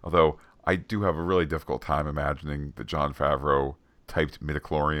midichlorians. Although I do have a really difficult time imagining that Jon Favreau typed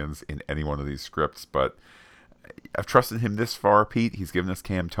midichlorians in any one of these scripts, but I've trusted him this far, Pete. He's given us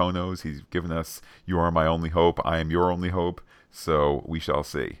Camtonos. He's given us You Are My Only Hope. I Am Your Only Hope. So we shall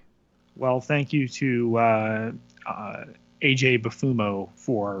see. Well, thank you to AJ Bufumo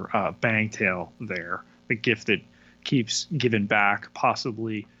for Bangtail there, the gift that keeps giving back,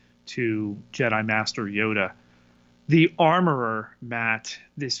 possibly to Jedi Master Yoda. The Armorer, Matt,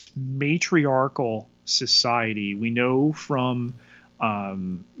 this matriarchal society, we know from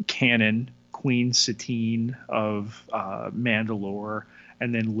canon, Queen Satine of Mandalore,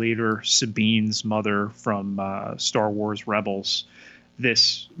 and then later Sabine's mother from Star Wars Rebels,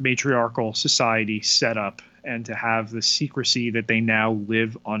 this matriarchal society set up, and to have the secrecy that they now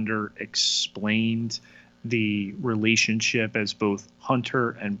live under explained, the relationship as both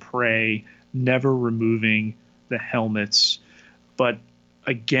hunter and prey, never removing the helmets. But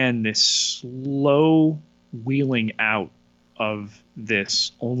again, this slow wheeling out of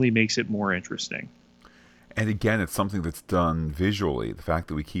this only makes it more interesting. And again, it's something that's done visually. The fact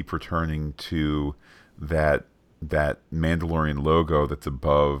that we keep returning to that Mandalorian logo that's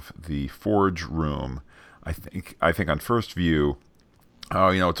above the forge room, I think on first view,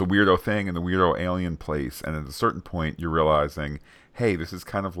 it's a weirdo thing in the weirdo alien place, and at a certain point you're realizing, hey, this is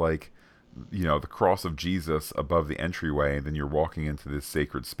kind of like the cross of Jesus above the entryway, and then you're walking into this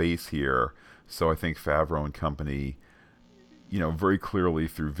sacred space here. So I think Favreau and company, very clearly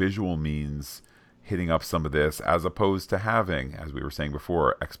through visual means hitting up some of this, as opposed to having, as we were saying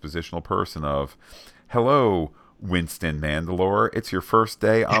before, expositional person of, hello, Winston Mandalore, it's your first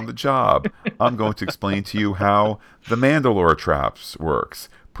day on the job. I'm going to explain to you how the Mandalore traps works.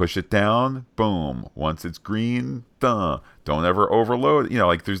 Push it down, boom. Once it's green, duh. Don't ever overload.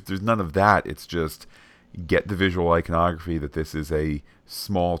 There's none of that. It's just get the visual iconography that this is a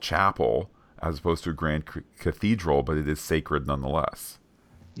small chapel as opposed to a grand cathedral, but it is sacred nonetheless.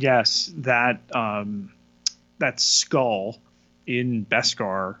 Yes, that that skull in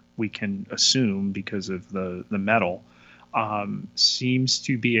Beskar, we can assume because of the metal, seems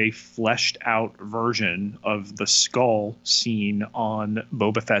to be a fleshed out version of the skull seen on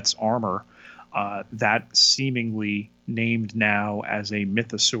Boba Fett's armor, that seemingly named now as a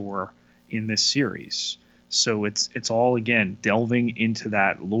mythosaur in this series. So it's all, again, delving into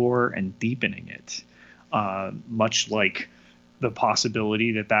that lore and deepening it, much like the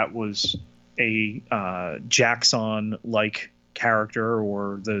possibility that was a Jaxxon-like character,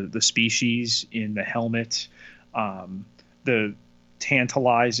 or the species in the helmet, the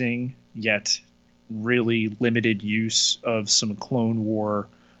tantalizing yet really limited use of some Clone War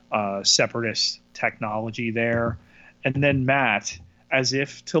separatist technology there. And then Matt, as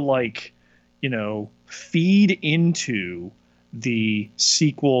if to feed into the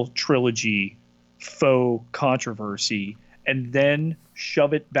sequel trilogy faux controversy and then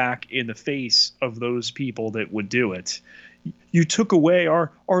shove it back in the face of those people that would do it. You took away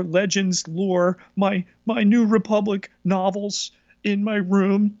our Legends lore. My New Republic novels in my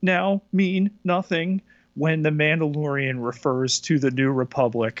room now mean nothing, when the Mandalorian refers to the New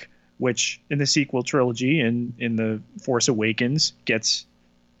Republic, which in the sequel trilogy and in the Force Awakens gets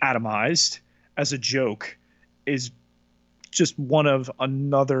atomized as a joke, is just one of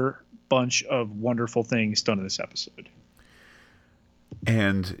another bunch of wonderful things done in this episode.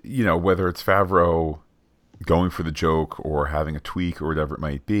 And, whether it's Favreau going for the joke or having a tweak or whatever it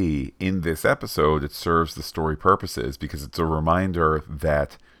might be, in this episode, it serves the story purposes, because it's a reminder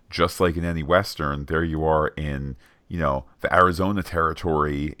that just like in any Western, there you are in, the Arizona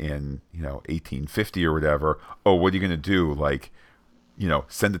territory in, 1850 or whatever. Oh, what are you going to do?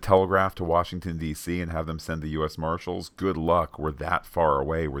 Send a telegraph to Washington, D.C. and have them send the U.S. Marshals? Good luck. We're that far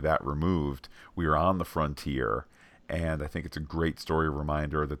away. We're that removed. We are on the frontier. And I think it's a great story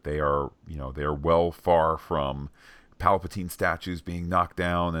reminder that they are well far from Palpatine statues being knocked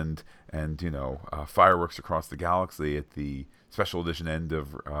down and fireworks across the galaxy at the special edition end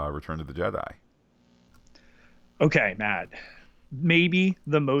of Return of the Jedi. Okay, Matt. Maybe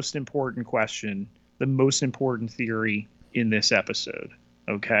the most important question, the most important theory in this episode.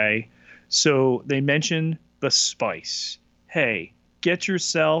 Okay? So they mention the spice. Hey, get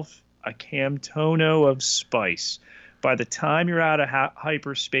yourself a Camtono of spice. By the time you're out of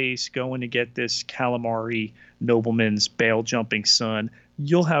hyperspace going to get this calamari nobleman's bail jumping son,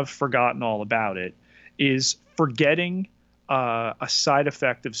 you'll have forgotten all about it. Is forgetting a side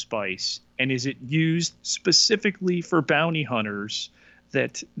effect of spice, and is it used specifically for bounty hunters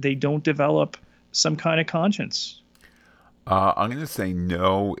that they don't develop some kind of conscience? I'm going to say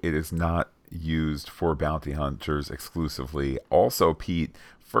no, it is not used for bounty hunters exclusively. Also, Pete,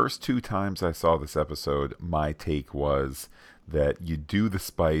 first 2 times I saw this episode, my take was that you do the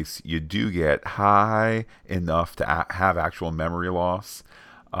spice, you do get high enough to have actual memory loss.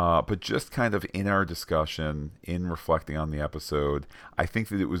 But just kind of in our discussion, in reflecting on the episode, I think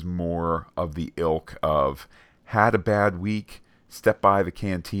that it was more of the ilk of had a bad week, step by the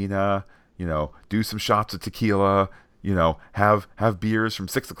cantina, do some shots of tequila, have beers from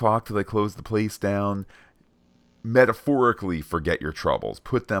 6 o'clock till they close the place down. Metaphorically, forget your troubles,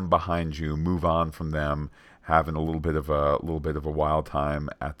 put them behind you, move on from them, having a little bit of a wild time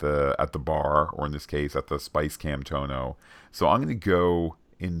at the bar, or in this case at the Spice Camtono. So I'm going to go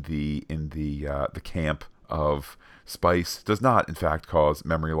in the camp of spice does not in fact cause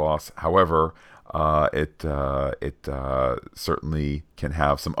memory loss. However, it certainly can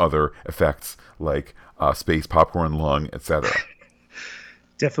have some other effects like space popcorn lung, etc.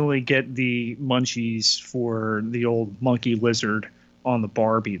 Definitely get the munchies for the old monkey lizard on the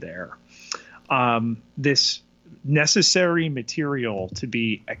Barbie there. This necessary material to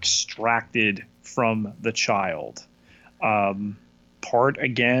be extracted from the child. Part,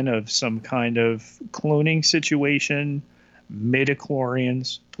 again, of some kind of cloning situation.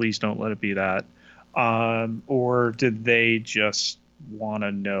 Midichlorians, please don't let it be that. Or did they just want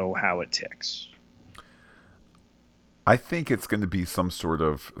to know how it ticks? I think it's going to be some sort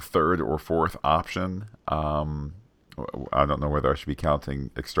of third or fourth option. I don't know whether I should be counting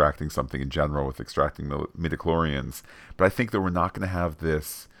extracting something in general with extracting the midichlorians, but I think that we're not going to have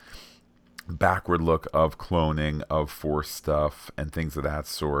this backward look of cloning, of Force stuff, and things of that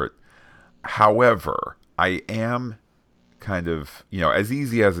sort. However, I am kind of, as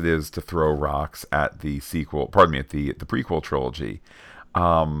easy as it is to throw rocks at the the prequel trilogy,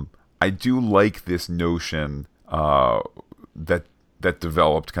 I do like this notion that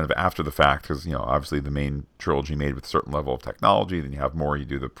developed kind of after the fact, because obviously the main trilogy made with a certain level of technology, then you have more, you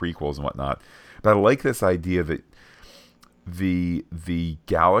do the prequels and whatnot. But I like this idea that the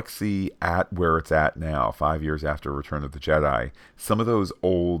galaxy at where it's at now, 5 years after Return of the Jedi, some of those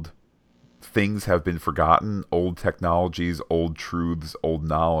old things have been forgotten, old technologies, old truths, old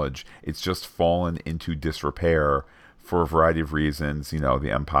knowledge. It's just fallen into disrepair for a variety of reasons.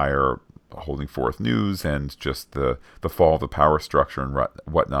 The Empire holding forth news and just the fall of the power structure and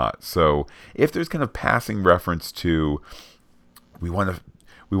whatnot. So if there's kind of passing reference to we want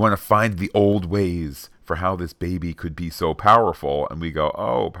to find the old ways for how this baby could be so powerful, and we go,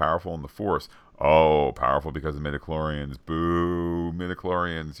 oh, powerful in the Force. Oh, powerful because of midichlorians. Boo,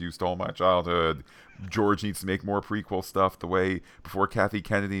 midichlorians, you stole my childhood. George needs to make more prequel stuff the way before Kathy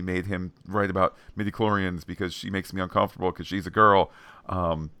Kennedy made him write about midichlorians because she makes me uncomfortable because she's a girl.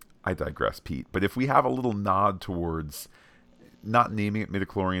 I digress, Pete. But if we have a little nod towards not naming it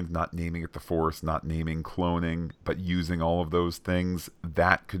midichlorians, not naming it the Force, not naming cloning, but using all of those things,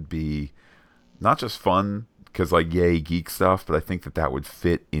 that could be not just fun, because yay, geek stuff, but I think that would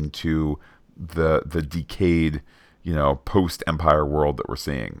fit into the decayed, post-Empire world that we're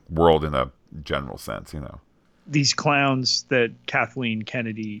seeing. World in a general sense, These clowns that Kathleen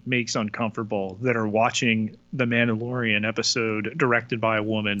Kennedy makes uncomfortable that are watching the Mandalorian episode directed by a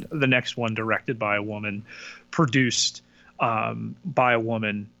woman, the next one directed by a woman, produced by a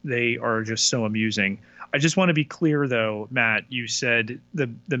woman. They are just so amusing. I just want to be clear, though, Matt, you said the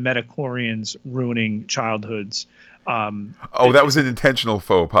midichlorians ruining childhoods. That was an intentional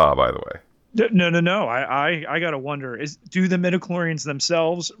faux pas, by the way. No. I gotta wonder: do the midichlorians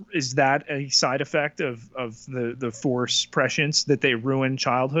themselves? Is that a side effect of the Force prescience that they ruin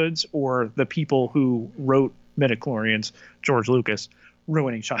childhoods, or the people who wrote midichlorians, George Lucas,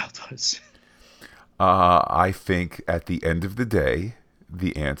 ruining childhoods? I think at the end of the day,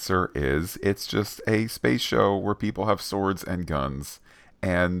 the answer is it's just a space show where people have swords and guns,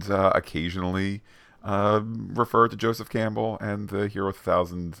 and occasionally refer to Joseph Campbell and the Hero with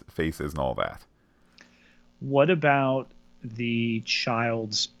 1,000 Faces and all that. What about the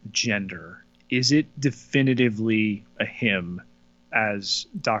child's gender? Is it definitively a him, as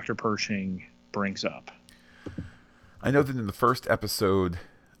Dr. Pershing brings up? I know that in the first episode,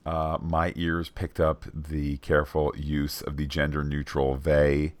 my ears picked up the careful use of the gender-neutral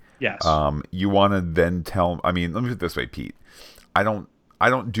they. Yes. You want to then tell... let me put it this way, Pete. I don't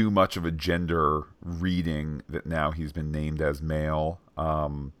do much of a gender reading that now he's been named as male.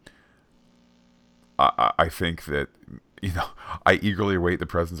 I think that, I eagerly await the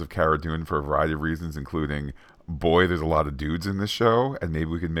presence of Cara Dune for a variety of reasons, including, boy, there's a lot of dudes in this show, and maybe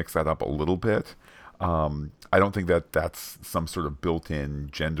we can mix that up a little bit. I don't think that that's some sort of built-in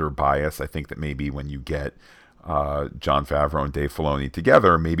gender bias. I think that maybe when you get Jon Favreau and Dave Filoni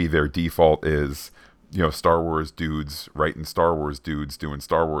together, maybe their default is... Star Wars dudes writing Star Wars dudes doing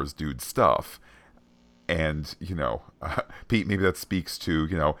Star Wars dude stuff. And, Pete, maybe that speaks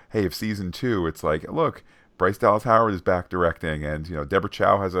to, hey, if season 2, it's like, look, Bryce Dallas Howard is back directing, and, Deborah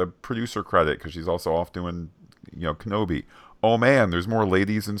Chow has a producer credit because she's also off doing, Kenobi. Oh, man, there's more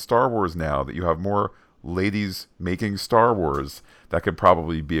ladies in Star Wars now, that you have more ladies making Star Wars. That could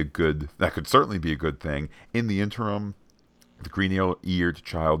certainly be a good thing. In the interim, the green-eared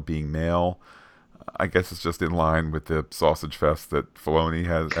child being male, I guess it's just in line with the sausage fest that Filoni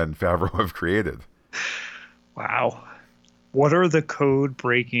and Favreau have created. Wow. What are the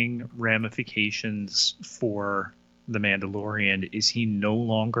code-breaking ramifications for the Mandalorian? Is he no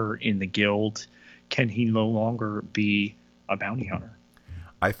longer in the guild? Can he no longer be a bounty hunter?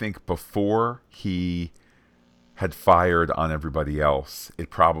 I think before he had fired on everybody else, it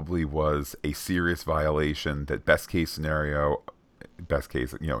probably was a serious violation that best case, in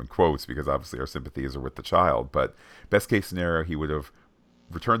quotes, because obviously our sympathies are with the child, but best case scenario, he would have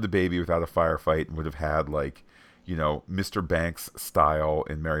returned the baby without a firefight and would have had Mr. Banks style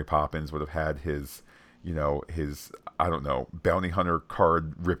in Mary Poppins, would have had his bounty hunter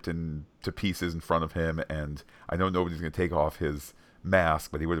card ripped into pieces in front of him, and I know nobody's going to take off his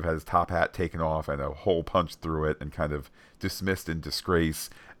mask, but he would have had his top hat taken off and a hole punched through it and kind of dismissed in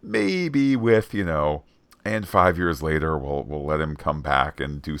disgrace, maybe with, and 5 years later, we'll let him come back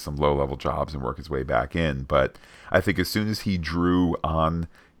and do some low-level jobs and work his way back in. But I think as soon as he drew on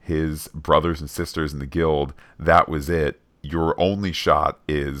his brothers and sisters in the guild, that was it. Your only shot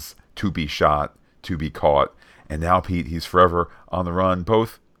is to be shot, to be caught. And now, Pete, he's forever on the run,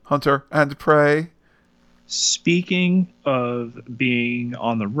 both hunter and prey. Speaking of being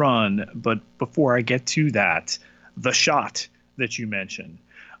on the run, but before I get to that, the shot that you mentioned.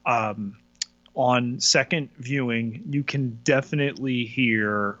 On second viewing, you can definitely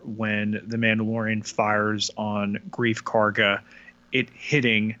hear when the Mandalorian fires on Greef Karga, it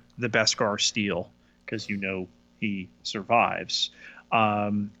hitting the Beskar steel, because he survives.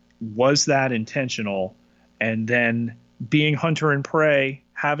 Was that intentional? And then being hunter and prey,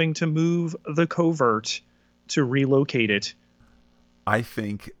 having to move the covert to relocate it. I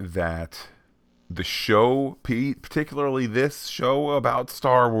think that the show, particularly this show about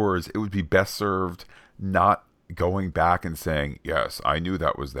Star Wars, it would be best served not going back and saying, yes, I knew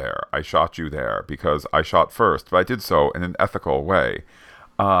that was there. I shot you there because I shot first, but I did so in an ethical way.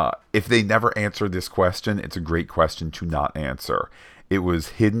 If they never answered this question, it's a great question to not answer. It was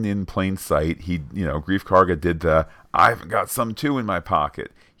hidden in plain sight. Greef Karga did the, I haven't got some too in my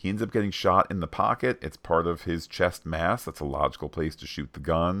pocket. He ends up getting shot in the pocket. It's part of his chest mass. That's a logical place to shoot the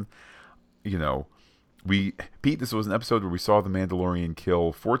gun. Pete, this was an episode where we saw the Mandalorian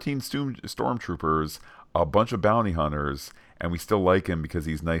kill 14 stormtroopers, a bunch of bounty hunters, and we still like him because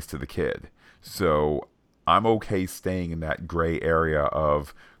he's nice to the kid. So I'm okay staying in that gray area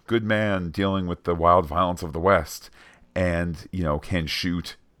of good man dealing with the wild violence of the West, and can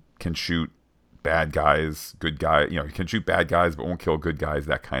shoot bad guys, good guy. He can shoot bad guys but won't kill good guys.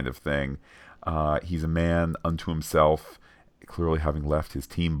 That kind of thing. He's a man unto himself, clearly having left his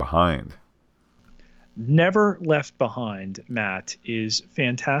team behind. Never Left Behind, Matt, is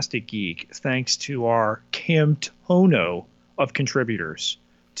Fantastic Geek thanks to our Camtono of contributors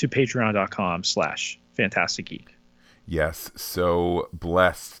to patreon.com/Fantastic Geek. Yes, so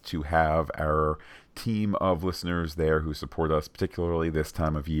blessed to have our team of listeners there who support us, particularly this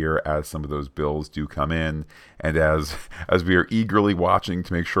time of year as some of those bills do come in, and as we are eagerly watching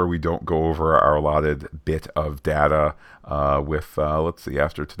to make sure we don't go over our allotted bit of data with let's see,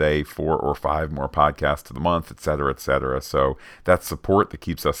 after today 4 or 5 more podcasts of the month, etc., etc. So that's support that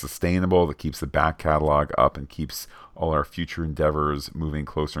keeps us sustainable, that keeps the back catalog up, and keeps all our future endeavors moving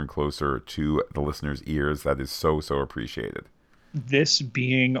closer and closer to the listeners' ears. That is so appreciated. This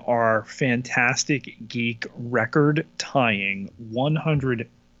being our Fantastic Geek record-tying 159th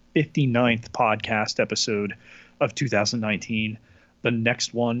podcast episode of 2019. The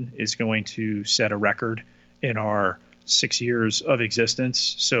next one is going to set a record in our 6 years of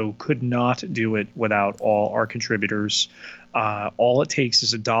existence, so could not do it without all our contributors. All it takes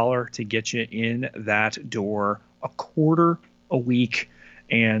is $1 to get you in that door, a quarter a week,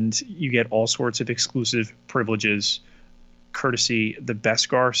 and you get all sorts of exclusive privileges courtesy the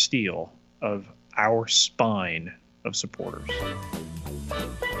Beskar Steel of our spine of supporters.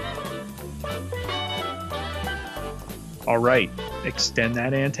 All right, extend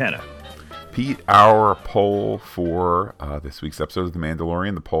that antenna. Pete, our poll for this week's episode of The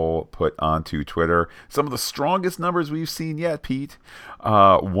Mandalorian, the poll put onto Twitter, some of the strongest numbers we've seen yet, Pete.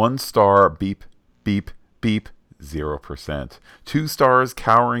 1 star, beep, beep, beep, 0%. 2 stars,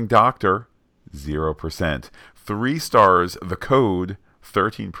 cowering doctor, 0%. 3 stars, the code,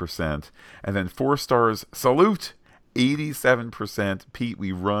 13%. And then 4 stars, salute, 87%. Pete,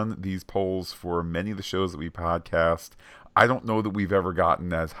 we run these polls for many of the shows that we podcast. I don't know that we've ever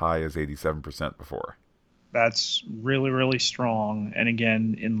gotten as high as 87% before. That's really, really strong. And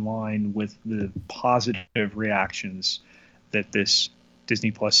again, in line with the positive reactions that this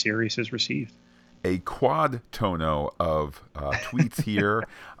Disney Plus series has received. A quad tono of tweets here.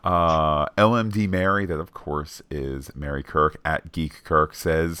 LMD Mary, that of course is Mary Kirk at Geek Kirk,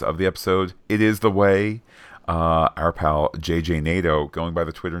 says of the episode, "It is the way." Our pal JJ NATO, going by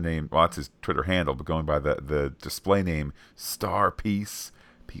the Twitter name, well, that's his Twitter handle, but going by the display name Star Piece.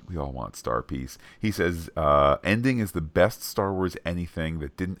 Pete, we all want Star Piece. He says, "Ending is the best Star Wars anything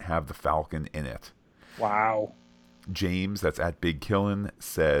that didn't have the Falcon in it." Wow. James, that's at Big Killin,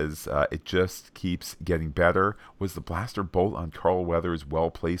 says, "It just keeps getting better. Was the blaster bolt on Carl Weathers well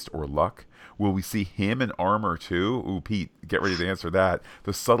placed or luck? Will we see him in armor too?" Ooh, Pete, get ready to answer that.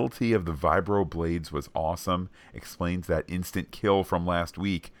 "The subtlety of the vibro blades was awesome. Explains that instant kill from last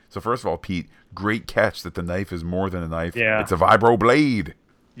week." So first of all, Pete, great catch that the knife is more than a knife. Yeah. It's a vibro blade.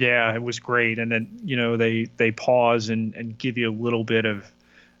 Yeah, it was great. And then, they pause and give you a little bit of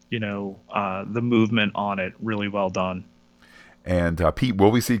the movement on it. Really well done. And Pete, will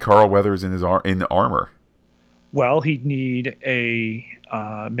we see Carl Weathers in in armor? Well, he'd need a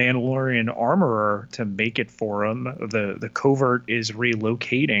Mandalorian armorer to make it for him. The covert is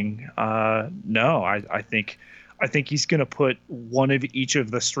relocating. No, I think he's going to put one of each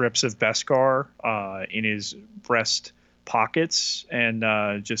of the strips of Beskar in his breast pockets and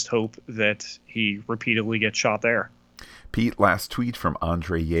just hope that he repeatedly gets shot there. Pete, last tweet from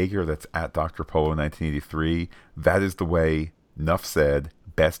Andre Yeager, that's at Dr. Polo 1983. "That is the way. Nuff said.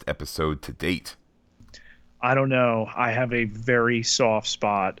 Best episode to date." I don't know. I have a very soft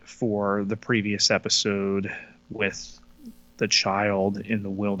spot for the previous episode with the child in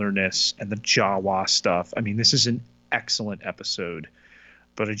the wilderness and the Jawa stuff. I mean, this is an excellent episode,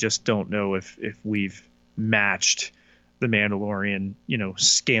 but I just don't know if we've matched the Mandalorian,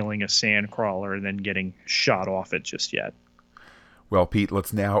 scaling a sand crawler and then getting shot off it just yet. Well, Pete,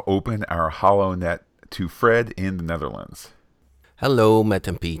 let's now open our HoloNet to Fred in the Netherlands. Hello, Matt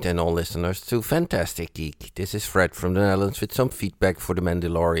and Pete and all listeners to Fantastic Geek. This is Fred from the Netherlands with some feedback for The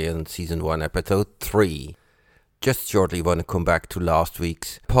Mandalorian Season 1, Episode 3. Just shortly want to come back to last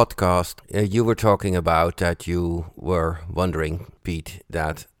week's podcast. You were talking about that you were wondering, Pete,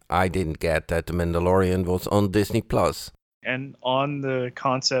 that I didn't get that The Mandalorian was on Disney+. And on the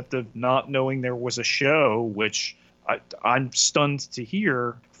concept of not knowing there was a show, which I'm stunned to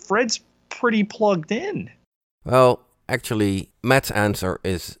hear, Fred's pretty plugged in. Well, actually, Matt's answer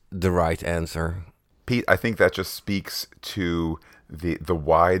is the right answer. Pete, I think that just speaks to the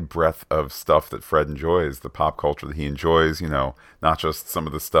wide breadth of stuff that Fred enjoys, the pop culture that he enjoys, not just some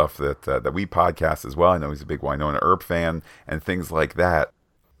of the stuff that we podcast as well. I know he's a big Wynonna Earp fan and things like that.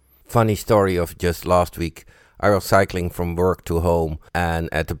 Funny story of just last week. I was cycling from work to home, and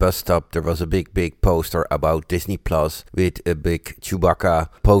at the bus stop there was a big poster about Disney Plus with a big Chewbacca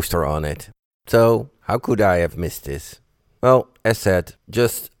poster on it. So, how could I have missed this? Well, as said,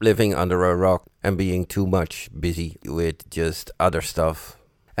 just living under a rock and being too much busy with just other stuff.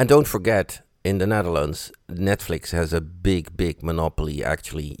 And don't forget, in the Netherlands, Netflix has a big monopoly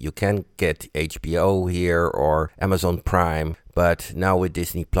actually. You can get HBO here or Amazon Prime, but now with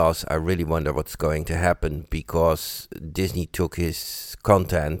Disney Plus, I really wonder what's going to happen because Disney took his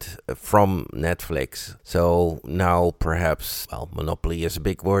content from Netflix. So now perhaps, well, monopoly is a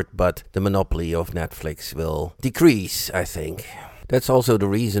big word, but the monopoly of Netflix will decrease, I think. That's also the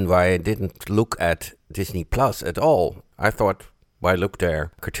reason why I didn't look at Disney Plus at all. I thought, why look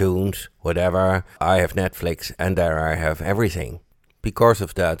there? Cartoons, whatever. I have Netflix and there I have everything. Because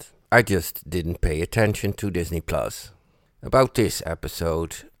of that, I just didn't pay attention to Disney Plus. About this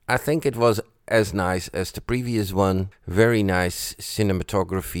episode, I think it was as nice as the previous one. Very nice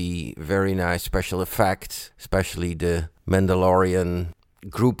cinematography, very nice special effects, especially the Mandalorian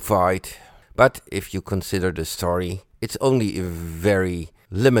group fight. But if you consider the story, it's only a very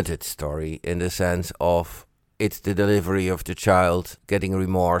limited story in the sense of it's the delivery of the child, getting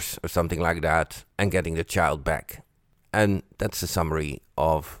remorse or something like that, and getting the child back. And that's the summary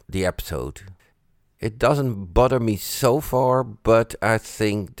of the episode. It doesn't bother me so far, but I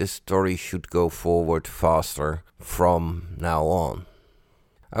think the story should go forward faster from now on.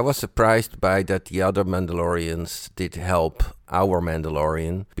 I was surprised by that the other Mandalorians did help our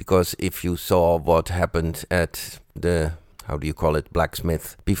Mandalorian, because if you saw what happened at the,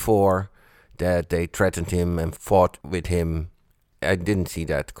 blacksmith before, that they threatened him and fought with him, I didn't see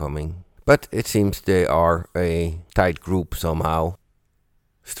that coming. But it seems they are a tight group somehow.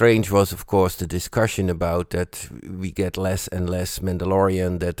 Strange was, of course, the discussion about that we get less and less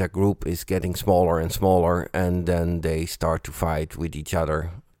Mandalorian, that the group is getting smaller and smaller, and then they start to fight with each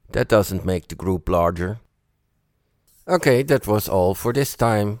other. That doesn't make the group larger. Okay, that was all for this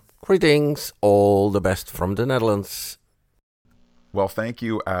time. Greetings, all the best from the Netherlands. Well, thank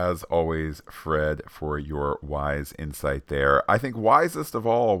you, as always, Fred, for your wise insight there. I think wisest of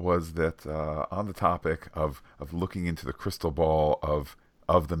all was that on the topic of looking into the crystal ball of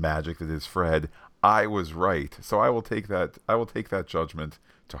the magic that is Fred, I was right. So I will take that judgment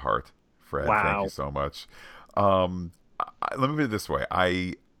to heart, Fred. Wow. Thank you so much. Let me put it this way.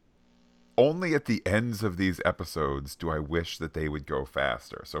 Only at the ends of these episodes do I wish that they would go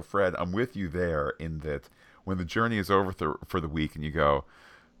faster. So, Fred, I'm with you there in that when the journey is over for the week and you go,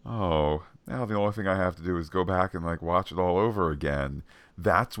 oh, now the only thing I have to do is go back and watch it all over again,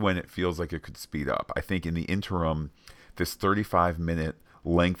 that's when it feels like it could speed up. I think in the interim, this 35-minute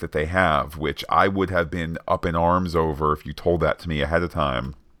length that they have, which I would have been up in arms over if you told that to me ahead of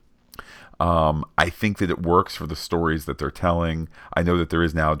time, I think that it works for the stories that they're telling. I know that there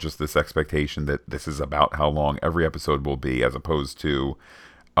is now just this expectation that this is about how long every episode will be, as opposed to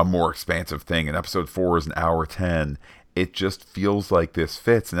a more expansive thing. And episode 4 is an hour 10. It just feels like this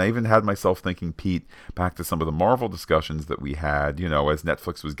fits. And I even had myself thinking, Pete, back to some of the Marvel discussions that we had, as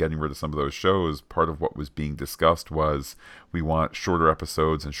Netflix was getting rid of some of those shows, part of what was being discussed was we want shorter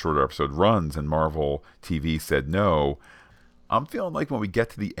episodes and shorter episode runs, and Marvel TV said no. I'm feeling like when we get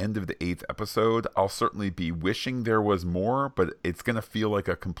to the end of the 8th episode, I'll certainly be wishing there was more, but it's going to feel like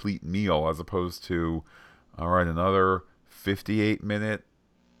a complete meal as opposed to, all right, another 58-minute,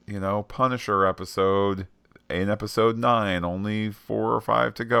 Punisher episode in episode 9, only 4 or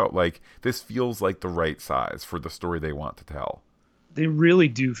 5 to go. This feels like the right size for the story they want to tell. They really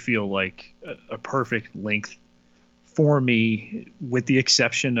do feel like a perfect length for me, with the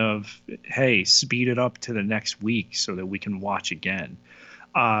exception of, hey, speed it up to the next week so that we can watch again.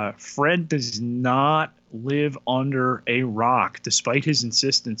 Fred does not live under a rock, despite his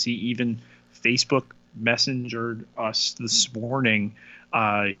insistence. He even Facebook messengered us this morning.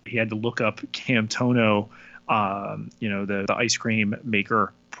 He had to look up Camtono, the ice cream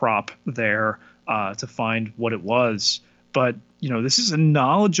maker prop there, to find what it was. But, this is a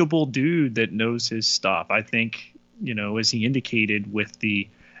knowledgeable dude that knows his stuff. I think, as he indicated with the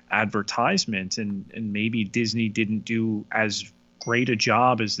advertisement, and maybe Disney didn't do as great a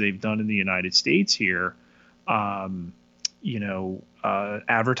job as they've done in the United States here,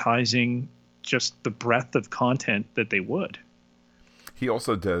 advertising just the breadth of content that they would. He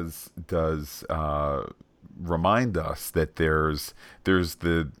also does remind us that there's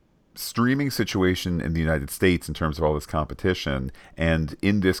the streaming situation in the United States in terms of all this competition, and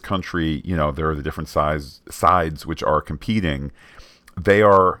in this country, there are the different sides which are competing.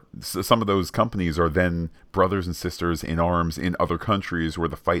 Some of those companies are then brothers and sisters in arms in other countries where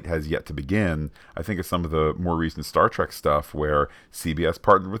the fight has yet to begin. I think of some of the more recent Star Trek stuff where CBS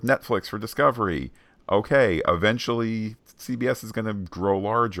partnered with Netflix for Discovery. Okay, eventually CBS is going to grow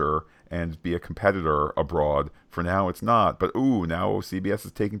larger and be a competitor abroad. For now, it's not. But now CBS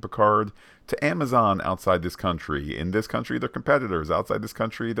is taking Picard to Amazon outside this country. In this country, they're competitors. Outside this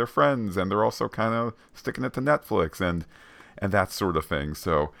country, they're friends. And they're also kind of sticking it to Netflix and that sort of thing.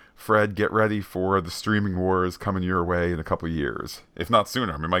 So, Fred, get ready for the streaming wars coming your way in a couple of years, if not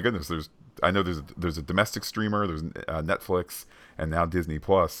sooner. I mean, my goodness, there's a domestic streamer, there's Netflix, and now Disney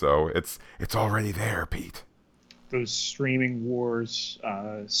Plus. So it's already there, Pete. Those streaming wars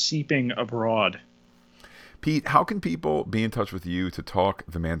seeping abroad. Pete, how can people be in touch with you to talk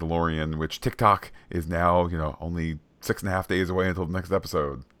The Mandalorian, which TikTok is now, only 6.5 days away until the next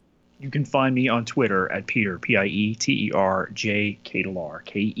episode? You can find me on Twitter at Peter, Pieterj Ketelaar,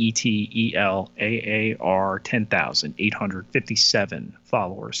 Ketelaar 10,857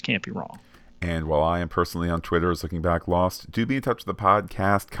 followers. Can't be wrong. And while I am personally on Twitter as Looking Back Lost, do be in touch with the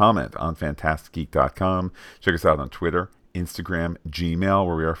podcast. Comment on FantasticGeek.com. Check us out on Twitter, Instagram, Gmail,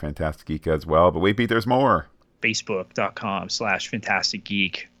 where we are Fantastic Geek as well. But wait, Pete, there's more.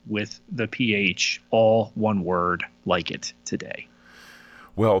 Facebook.com/FantasticGeek with the PH, all one word, like it today.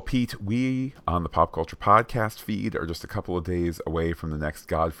 Well, Pete, we on the Pop Culture Podcast feed are just a couple of days away from the next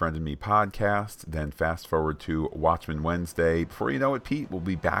God, Friend, and Me podcast. Then fast forward to Watchmen Wednesday. Before you know it, Pete, we'll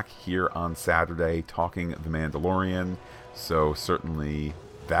be back here on Saturday talking The Mandalorian. So certainly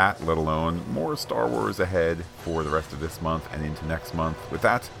that, let alone more Star Wars ahead for the rest of this month and into next month. With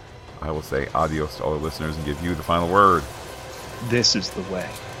that, I will say adios to all our listeners and give you the final word. This is the way.